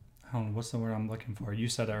know, what's the word I'm looking for? You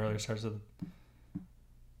said that earlier. It starts with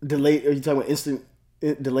delayed. Are you talking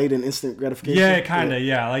about delayed and instant gratification? Yeah, kind of.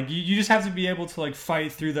 Yeah, like you just have to be able to like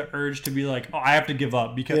fight through the urge to be like, oh, I have to give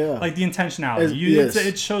up, because like the intentionality.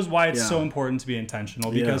 It shows why it's so important to be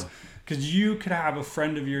intentional, because you could have a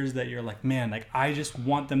friend of yours that you're like, man, like I just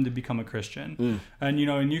want them to become a Christian, and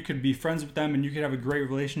and you could be friends with them and you could have a great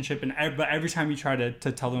relationship, but every time you try to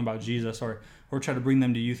tell them about Jesus or try to bring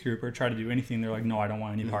them to youth group or try to do anything, they're like, no, I don't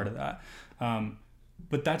want any part of that.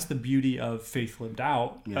 But that's the beauty of faith lived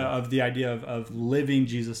out, of the idea of living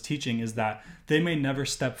Jesus' teaching, is that they may never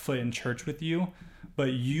step foot in church with you,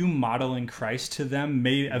 but you modeling Christ to them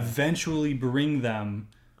may eventually bring them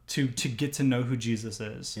to get to know who Jesus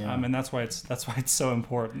is. And that's why it's so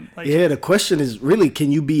important. Like, the question is really, can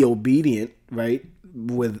you be obedient, right?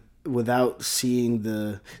 Without seeing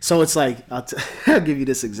the, so it's like, I'll give you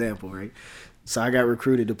this example, right? So I got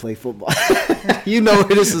recruited to play football. You know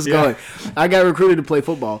where this is going. I got recruited to play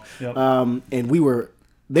football. Yep. And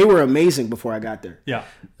they were amazing before I got there. Yeah.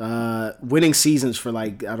 Winning seasons for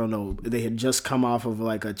like, I don't know, they had just come off of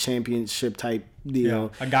like a championship type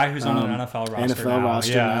deal. A guy who's on an NFL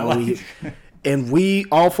roster now. And we,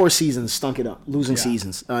 all 4 seasons, stunk it up, losing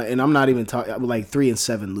seasons. And I'm not even talking, like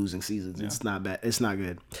 3-7 losing seasons. Yeah. It's not bad. It's not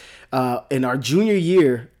good. In our junior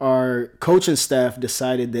year, our coaching staff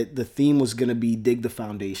decided that the theme was going to be dig the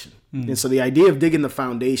foundation. And so the idea of digging the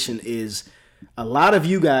foundation is a lot of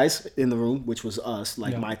you guys in the room, which was us,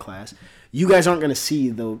 like my class, you guys aren't going to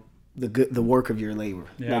see the work of your labor.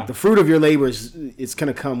 Like the fruit of your labor it's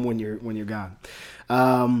going to come when you're gone.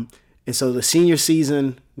 And so the senior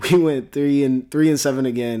season, we went 3-7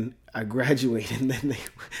 again. I graduated, and then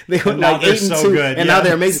they went like 8-2, good. And now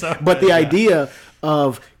they're amazing. But the idea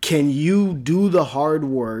of, can you do the hard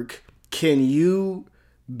work? Can you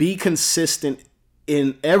be consistent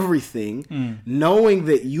in everything, knowing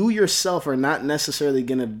that you yourself are not necessarily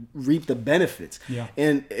going to reap the benefits. Yeah.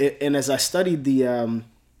 And as I studied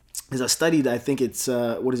I think it's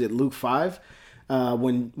Luke 5,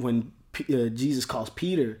 when Jesus calls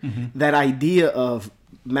Peter, that idea of,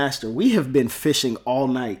 Master, we have been fishing all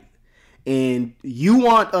night, and you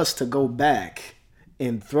want us to go back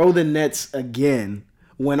and throw the nets again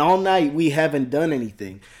when all night we haven't done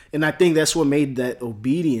anything. And I think that's what made that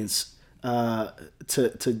obedience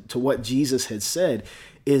to what Jesus had said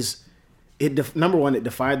is number one, it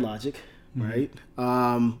defied logic, right?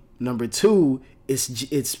 Number two,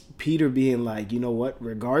 it's Peter being like, you know what?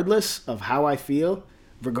 Regardless of how I feel,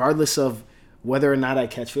 regardless of whether or not I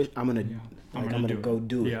catch fish, I'm gonna go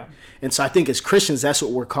do it. And so I think as Christians, that's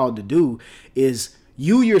what we're called to do. Is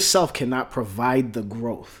you yourself cannot provide the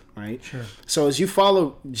growth, right? Sure. So as you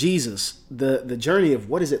follow Jesus, the journey of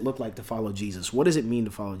what does it look like to follow Jesus? What does it mean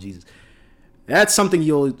to follow Jesus? That's something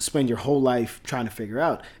you'll spend your whole life trying to figure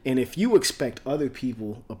out. And if you expect other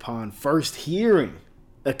people, upon first hearing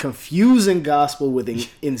a confusing gospel with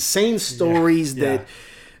insane stories that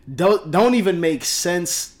don't even make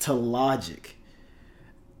sense to logic,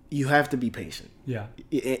 you have to be patient. Yeah.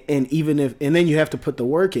 And then you have to put the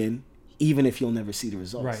work in, even if you'll never see the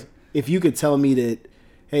results. Right. If you could tell me that,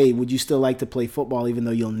 hey, would you still like to play football even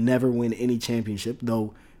though you'll never win any championship?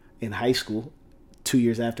 Though in high school, 2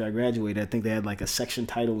 years after I graduated, I think they had like a section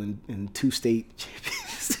title in 2 state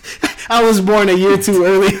champions. I was born a year too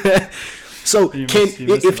early. So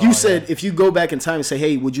if you go back in time and say,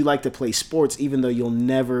 hey, would you like to play sports even though you'll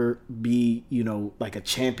never be, like a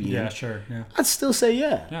champion? Yeah, sure. Yeah. I'd still say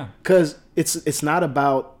yeah. Yeah. Because it's not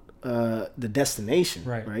about the destination,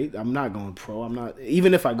 right? I'm not going pro.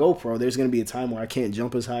 Even if I go pro, there's going to be a time where I can't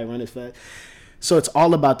jump as high, run as fast. So it's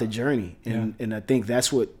all about the journey. And I think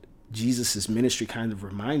that's what Jesus' ministry kind of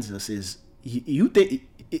reminds us is you think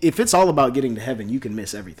if it's all about getting to heaven, you can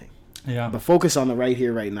miss everything. Yeah. But focus on the right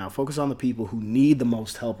here, right now. Focus on the people who need the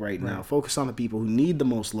most help right now. Focus on the people who need the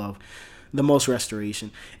most love, the most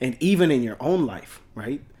restoration. And even in your own life,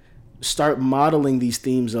 right? Start modeling these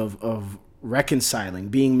themes of reconciling,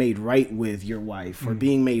 being made right with your wife or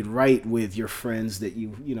being made right with your friends that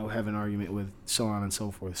you have an argument with, so on and so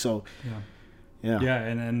forth. So, yeah.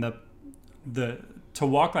 And the to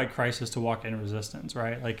walk like Christ is to walk in resistance,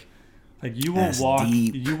 right? Like you will walk.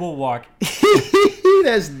 Deep. You will walk.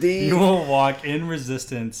 That's deep. You will walk in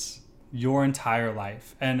resistance your entire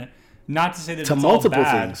life, and not to say that to it's multiple all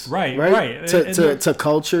bad. things, right? To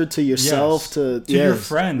culture, to yourself, to your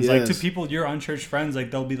friends, yes. like to people, your unchurched friends. Like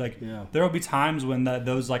they'll be like, there will be times when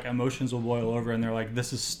those like emotions will boil over, and they're like,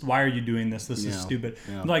 why are you doing this? This is stupid.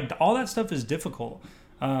 Yeah. Like all that stuff is difficult,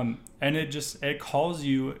 and it calls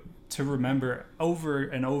you to remember over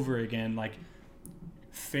and over again, like.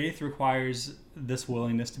 Faith requires this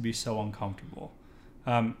willingness to be so uncomfortable,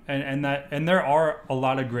 and there are a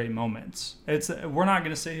lot of great moments. We're not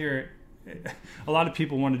going to sit here. A lot of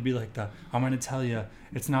people want to be like I'm going to tell you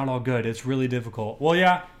it's not all good. It's really difficult. Well,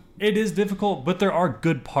 yeah, it is difficult, but there are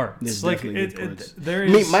good parts. There's like good parts. There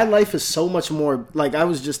is. My life is so much more. Like I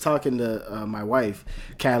was just talking to my wife,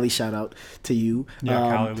 Callie. Shout out to you.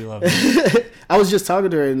 Yeah, Callie, we love you. I was just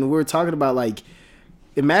talking to her, and we were talking about like.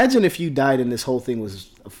 Imagine if you died and this whole thing was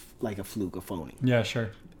like a fluke, a phony. Yeah,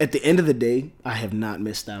 sure. At the end of the day, I have not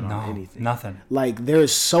missed out on anything. Nothing. Like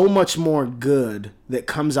there's so much more good that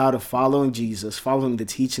comes out of following Jesus, following the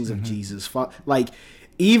teachings of Jesus. Like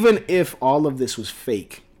even if all of this was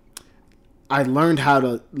fake, I learned how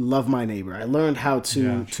to love my neighbor. I learned how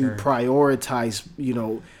to prioritize,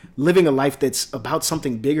 living a life that's about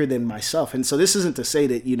something bigger than myself. And so this isn't to say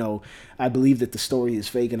that, I believe that the story is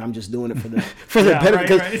fake and I'm just doing it for the better.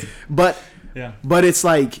 Right. But it's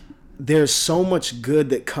like there's so much good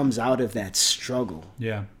that comes out of that struggle.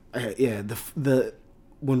 Yeah.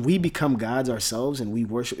 When we become gods ourselves and we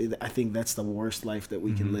worship, I think that's the worst life that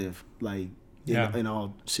we can live. Like in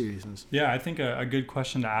all seriousness. Yeah, I think a good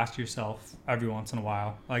question to ask yourself every once in a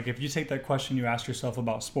while. Like if you take that question you ask yourself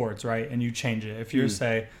about sports, right, and you change it. If you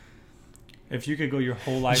say, if you could go your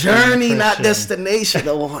whole life journey, not destination.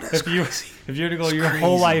 Oh, that's crazy. If you were to go your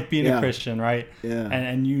whole life being a Christian, right? Yeah.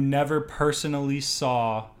 And you never personally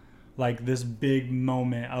saw like this big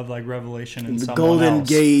moment of like revelation in someone else. The golden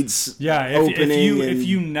gates. Yeah. If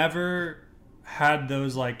you never had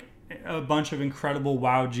those like a bunch of incredible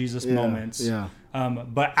wow Jesus moments. Yeah.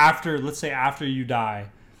 But let's say after you die,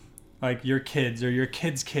 like your kids or your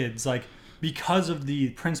kids' kids, like because of the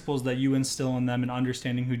principles that you instill in them and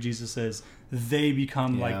understanding who Jesus is, they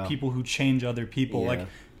become like people who change other people. Like,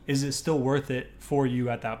 is it still worth it for you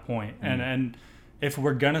at that point? And if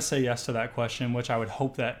we're gonna say yes to that question, which I would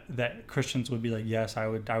hope that Christians would be like, yes, I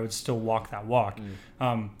would still walk that walk.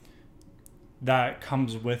 That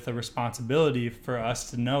comes with a responsibility for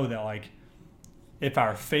us to know that, like, if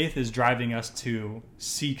our faith is driving us to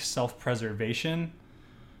seek self-preservation,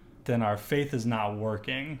 then our faith is not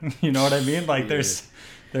working. You know what I mean? Like, there's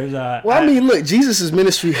a... Well, I mean, look, Jesus'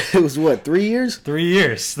 ministry was what, 3 years? 3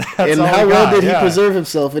 years. That's and how well did he preserve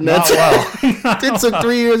himself? And not well. It took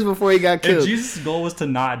 3 years before he got killed. If Jesus' goal was to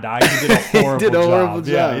not die, he did a horrible job.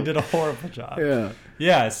 Yeah, he did a horrible job.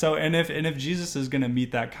 Yeah. So, and if Jesus is going to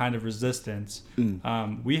meet that kind of resistance,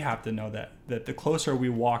 we have to know that the closer we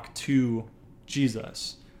walk to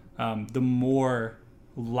Jesus, the more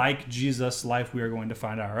like Jesus life we are going to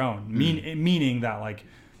find our own. Meaning that, like,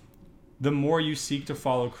 the more you seek to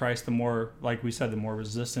follow Christ, the more, like we said, the more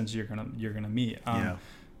resistance you're gonna meet.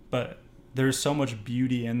 But there's so much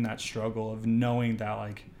beauty in that struggle of knowing that,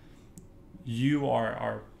 like, you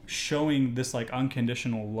are showing this, like,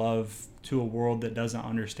 unconditional love to a world that doesn't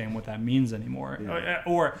understand what that means anymore,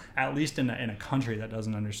 or at least in a country that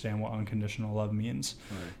doesn't understand what unconditional love means.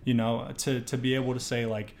 You know, to be able to say,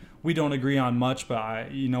 like, we don't agree on much,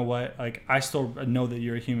 but you know what, like, I still know that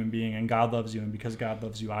you're a human being and God loves you, and because God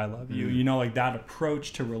loves you, I love you. You know, like, that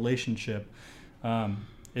approach to relationship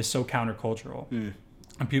is so countercultural,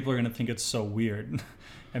 and people are going to think it's so weird,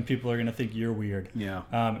 and people are going to think you're weird.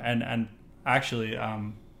 And actually,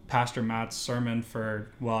 Pastor Matt's sermon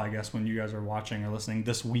for, well, I guess when you guys are watching or listening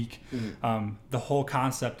this week, the whole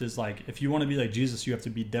concept is, like, if you want to be like Jesus, you have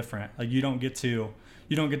to be different. Like, you don't get to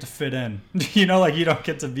fit in. You know, like, you don't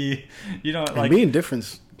get to be, you know, like, being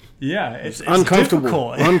different. Yeah, it's uncomfortable.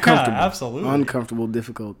 Difficult. Uncomfortable. Yeah, absolutely. Uncomfortable,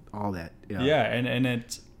 difficult, all that. Yeah,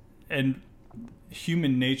 and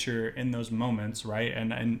human nature in those moments, right?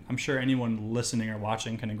 And I'm sure anyone listening or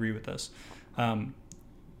watching can agree with this.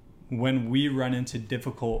 When we run into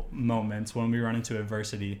difficult moments, when we run into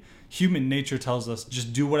adversity, human nature tells us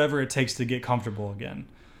just do whatever it takes to get comfortable again.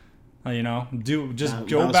 You know, go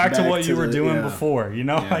back to what you were doing before. You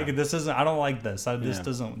know, like, this isn't. I don't like this.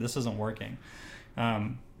 This isn't working.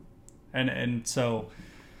 And so,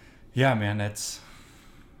 yeah, man, it's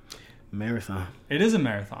marathon. It is a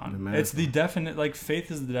marathon. It's the definite. Like, faith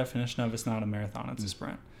is the definition of it's not a marathon. It's a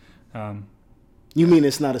sprint. You mean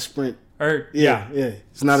it's not a sprint? Yeah.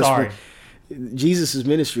 It's not a sprint. Jesus'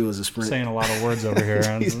 ministry was a sprint. Saying a lot of words over here.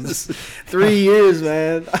 3 years,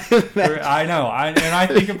 man. I know. I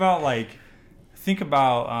think about we'll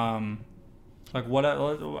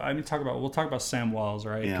talk about Sam Wells,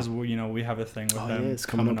 right? Because we have a thing with them it's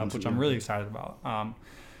coming up, which I'm really excited about.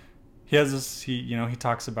 He has this. He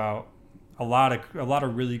talks about a lot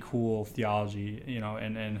of really cool theology,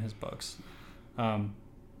 in his books. But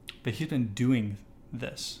he's been doing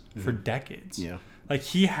this for decades. Yeah. Like,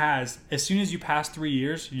 he has, as soon as you pass 3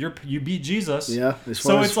 years, you beat Jesus. Yeah.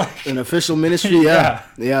 So it's like an official ministry. Yeah.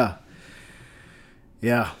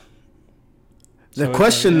 The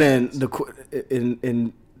question then,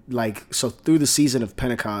 so through the season of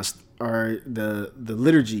Pentecost, or the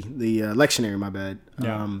liturgy, the lectionary,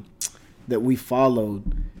 that we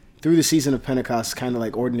followed through the season of Pentecost, kind of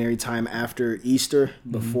like ordinary time after Easter,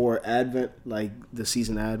 before Advent, like the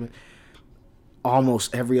season of Advent.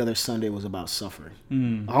 Almost every other Sunday was about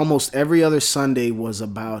suffering. Almost every other Sunday was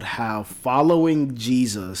about how following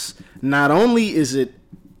Jesus, not only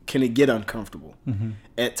can it get uncomfortable,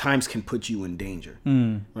 at times can put you in danger,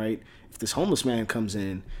 right? If this homeless man comes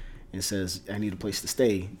in and says, I need a place to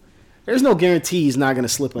stay, there's no guarantee he's not going to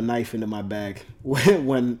slip a knife into my bag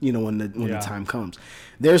when the time comes.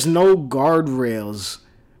 There's no guardrails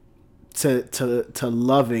to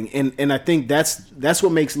loving, and I think that's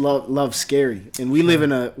what makes love scary. And we live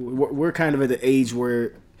we're kind of at the age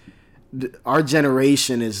where our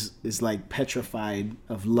generation is like petrified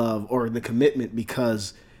of love or the commitment,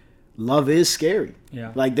 because love is scary.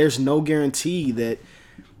 Like, there's no guarantee that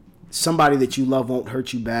somebody that you love won't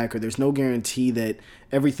hurt you back, or there's no guarantee that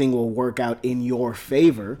everything will work out in your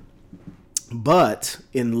favor. But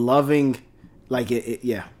in loving, like,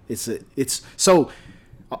 it's so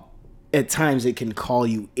at times it can call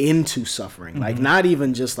you into suffering. Like, not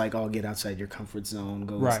even just like, oh, get outside your comfort zone,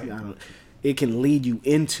 go. Right. It can lead you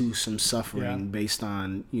into some suffering based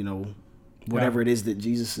on, whatever it is that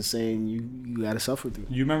Jesus is saying you got to suffer through.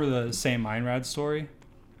 You remember the St. Meinrad story?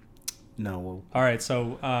 No. All right,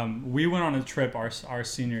 so we went on a trip our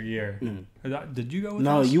senior year. Did you go with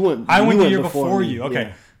us? No, you went. I went the year before you. Okay.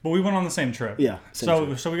 Yeah. But we went on the same trip. Yeah. So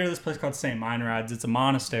we go to this place called St. Meinrad's. It's a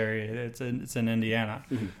monastery. It's in Indiana.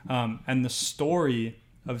 And the story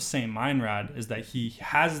of St. Meinrad is that he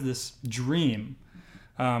has this dream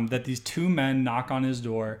that these two men knock on his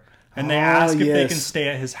door And they ask if they can stay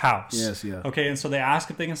at his house. Yes, yeah. Okay, and so they ask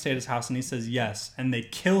if they can stay at his house, and he says yes, and they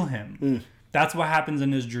kill him. That's what happens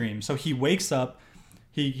in his dream. So he wakes up,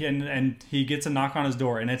 he gets a knock on his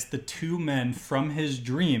door, and it's the two men from his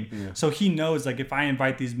dream. Yeah. So he knows, like, if I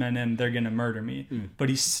invite these men in, they're going to murder me. But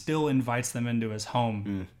he still invites them into his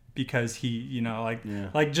home because he, you know,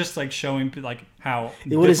 like just like showing like how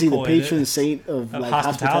what is he, the patron saint of like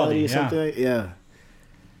hospitality or something? Yeah.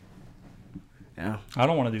 Yeah. I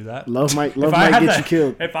don't want to do that. Love might get you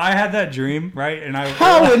killed. If I had that dream, right, and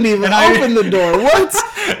I wouldn't even open the door. What?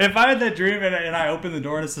 If I had that dream and I open the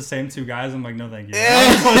door and it's the same two guys, I'm like, no, thank you.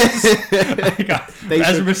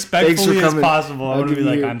 As respectfully as possible, I'm gonna be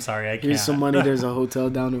like, I'm sorry, I can't. Here's some money. There's a hotel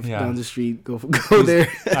down the street. Go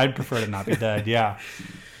there. I'd prefer to not be dead. Yeah.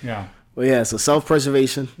 Well, yeah. So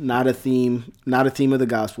self-preservation, not a theme of the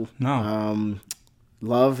gospel. No.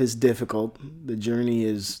 Love is difficult. The journey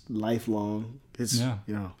is lifelong. It's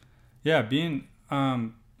being I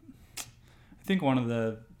think one of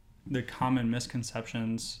the common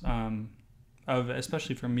misconceptions of,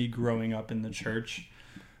 especially for me growing up in the church,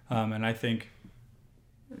 and I think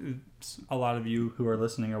a lot of you who are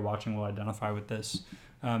listening or watching will identify with this.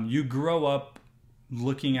 You grow up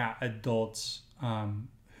looking at adults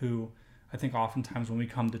who, I think oftentimes when we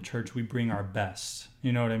come to church, we bring our best.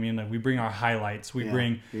 You know what I mean? Like we bring our highlights. We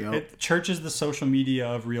bring church is the social media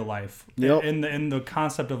of real life. Yep. In the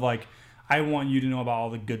concept of like, I want you to know about all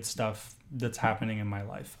the good stuff that's happening in my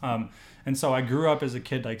life. And so I grew up as a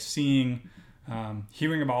kid, like seeing,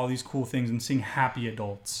 hearing about all these cool things and seeing happy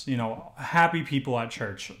adults, you know, happy people at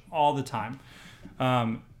church all the time.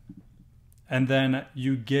 And then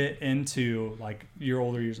you get into like your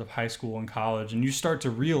older years of high school and college, and you start to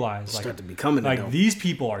realize these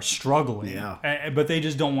people are struggling, but they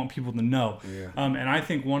just don't want people to know. Yeah. And I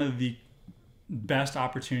think one of the best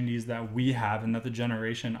opportunities that we have, and that the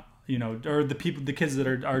generation, you know, or the kids that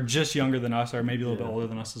are just younger than us, or maybe a little bit older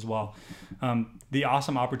than us as well, the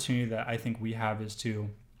awesome opportunity that I think we have is to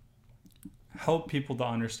help people to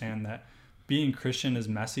understand that being Christian is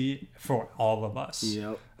messy for all of us.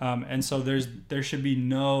 Yep. And so there should be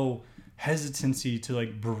no hesitancy to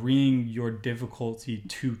like bring your difficulty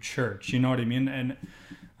to church. You know what I mean? And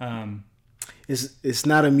it's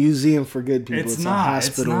not a museum for good people. It's a not.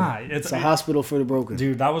 hospital. It's a hospital for the broken.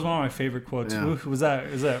 Dude, that was one of my favorite quotes. Yeah. Was that?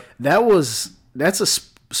 Is that? That's a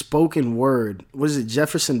spoken word. What is it?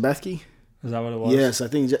 Jefferson Bethke? Is that what it was? Yes, I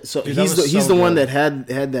think so. Dude, he's the one that had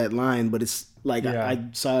that line, but it's like I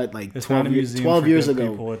saw it like 12 years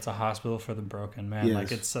ago. People, it's a hospital for the broken, man. Yes.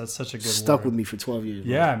 Like it's such a good stuck word. with me for 12 years.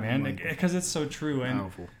 Yeah, man, because it's so true.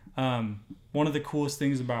 Powerful. And one of the coolest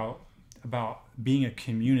things about being a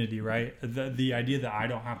community, right? The idea that I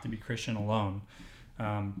don't have to be Christian alone.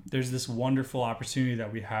 There's this wonderful opportunity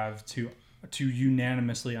that we have to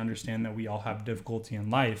unanimously understand that we all have difficulty in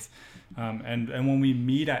life. And when we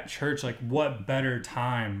meet at church, like what better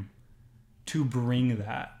time to bring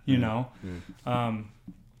that, you know?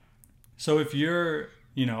 So if you're,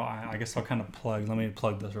 you know, I guess I'll kind of let me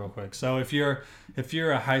plug this real quick. So if you're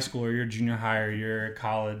a high schooler, you're junior high, or you're at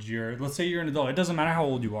college, let's say you're an adult, it doesn't matter how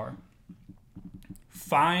old you are.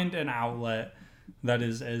 Find an outlet that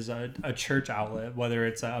is a church outlet, whether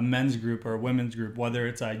it's a men's group or a women's group, whether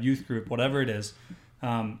it's a youth group, whatever it is.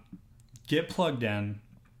 Get plugged in,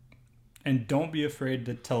 and don't be afraid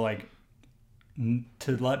to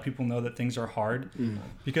let people know that things are hard,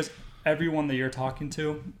 because everyone that you're talking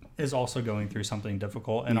to is also going through something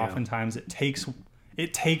difficult, and oftentimes it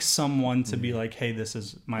takes someone to be like, hey,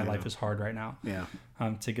 my life is hard right now,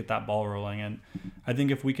 to get that ball rolling. And I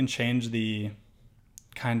think if we can change if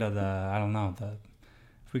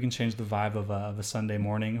we can change the vibe of a Sunday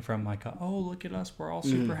morning from like oh, look at us, we're all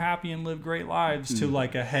super happy and live great lives, to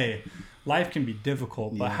like hey, life can be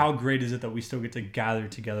difficult, but how great is it that we still get to gather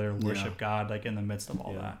together and worship God, like in the midst of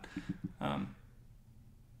all that.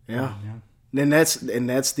 And that's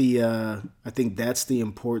the I think that's the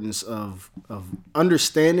importance of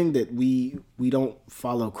understanding that we don't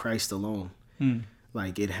follow Christ alone.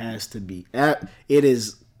 Like it has to be. It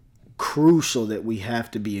is crucial that we have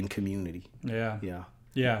to be in community.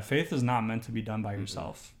 Yeah. Faith is not meant to be done by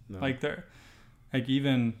yourself. No. Like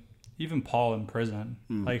even Paul in prison,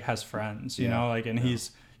 like has friends, you know, like, and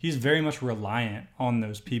he's very much reliant on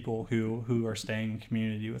those people who are staying in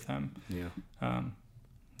community with him.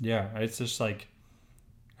 It's just like,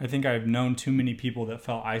 I think I've known too many people that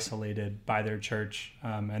felt isolated by their church,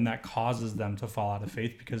 and that causes them to fall out of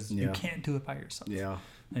faith because you can't do it by yourself. You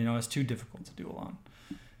know, it's too difficult to do alone.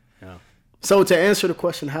 So to answer the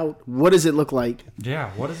question, what does it look like?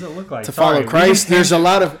 What does it look like to follow Christ? We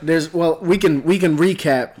can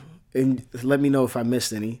recap and let me know if I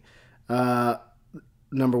missed any.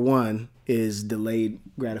 Number one is delayed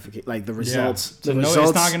gratification, like the results. Yeah. The So results,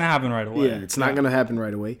 it's not going to happen right away. Yeah, it's not going to happen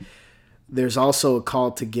right away. There's also a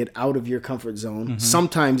call to get out of your comfort zone,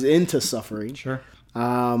 sometimes into suffering. Sure.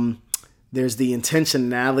 There's the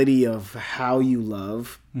intentionality of how you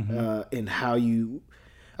love and how you,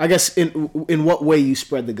 I guess, in what way you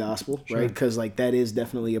spread the gospel, right? Because like that is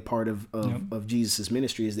definitely a part of Jesus'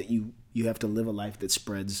 ministry, is that you have to live a life that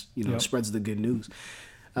spreads, spreads the good news.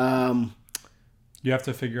 You have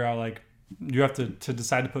to figure out, like, you have to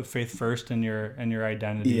decide to put faith first in your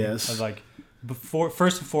identity. Yes. Of like,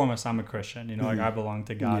 first and foremost, I'm a Christian. Like I belong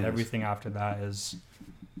to God. Yes. Everything after that is.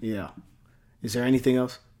 Yeah. Is there anything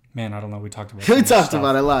else? Man, I don't know. We talked about. We talked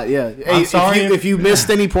about it a lot. Yeah. Hey, I'm sorry if you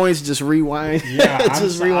missed any points, just rewind. Yeah.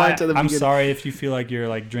 Rewind to the beginning. I'm sorry if you feel like you're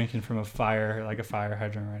like drinking from a fire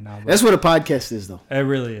hydrant right now. But that's what a podcast is, though. It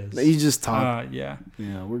really is. You just talk. Yeah.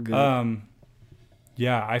 Yeah, we're good.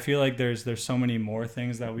 Yeah, I feel like there's so many more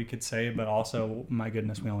things that we could say, but also, my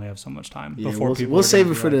goodness, we only have so much time before people. We'll save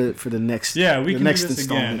it for the next. Yeah, we can next do this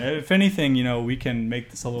again. If anything, we can make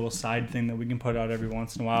this a little side thing that we can put out every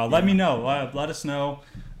once in a while. Let me know. Let us know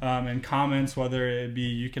in comments, whether it be,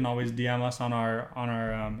 you can always DM us on our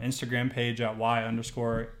Instagram page at y_e_podcast,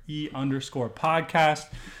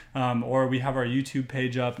 or we have our YouTube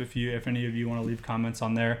page up if any of you want to leave comments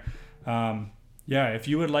on there. Yeah, if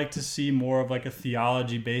you would like to see more of like a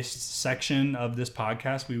theology-based section of this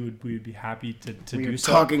podcast, we would be happy to do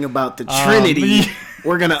so. We're talking about the Trinity.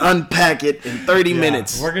 We're going to unpack it in 30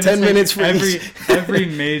 minutes. We're going to 10 minutes for every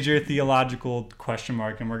major theological question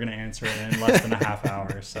mark, and we're going to answer it in less than a half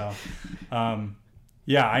hour. So,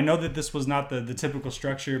 yeah, I know that this was not the typical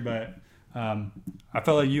structure, but I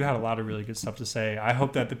felt like you had a lot of really good stuff to say. I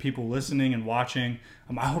hope that the people listening and watching,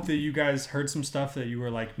 I hope that you guys heard some stuff that you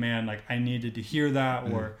were like, man, like I needed to hear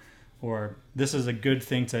that, or this is a good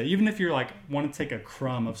thing to, even if you're like want to take a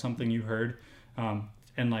crumb of something you heard,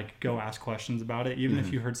 and like go ask questions about it. Even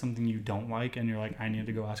if you heard something you don't like and you're like, I need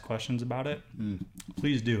to go ask questions about it,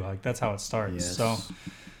 please do. Like that's how it starts. Yes. So,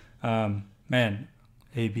 man.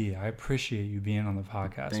 AB, I appreciate you being on the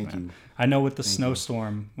podcast. Thank man. you. I know with the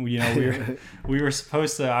snowstorm, we were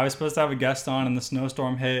supposed to. I was supposed to have a guest on, and the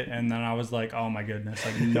snowstorm hit, and then I was like, "Oh my goodness!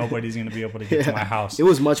 Like nobody's gonna be able to get to my house." It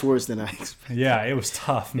was much worse than I expected. Yeah, it was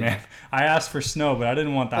tough, man. I asked for snow, but I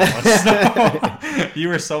didn't want that much snow. You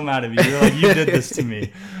were so mad at me. You were like, "You did this to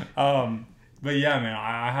me." But yeah, man,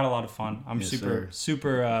 I had a lot of fun. I'm super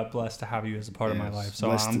blessed to have you as a part of my life.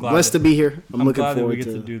 So I'm blessed to be here. I'm looking glad forward that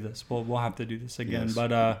we get to do this. We'll have to do this again.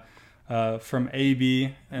 Yes. But from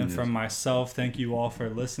AB and from myself, thank you all for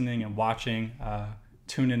listening and watching.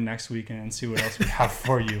 Tune in next week and see what else we have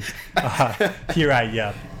for you here at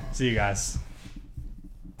Yep. See you guys.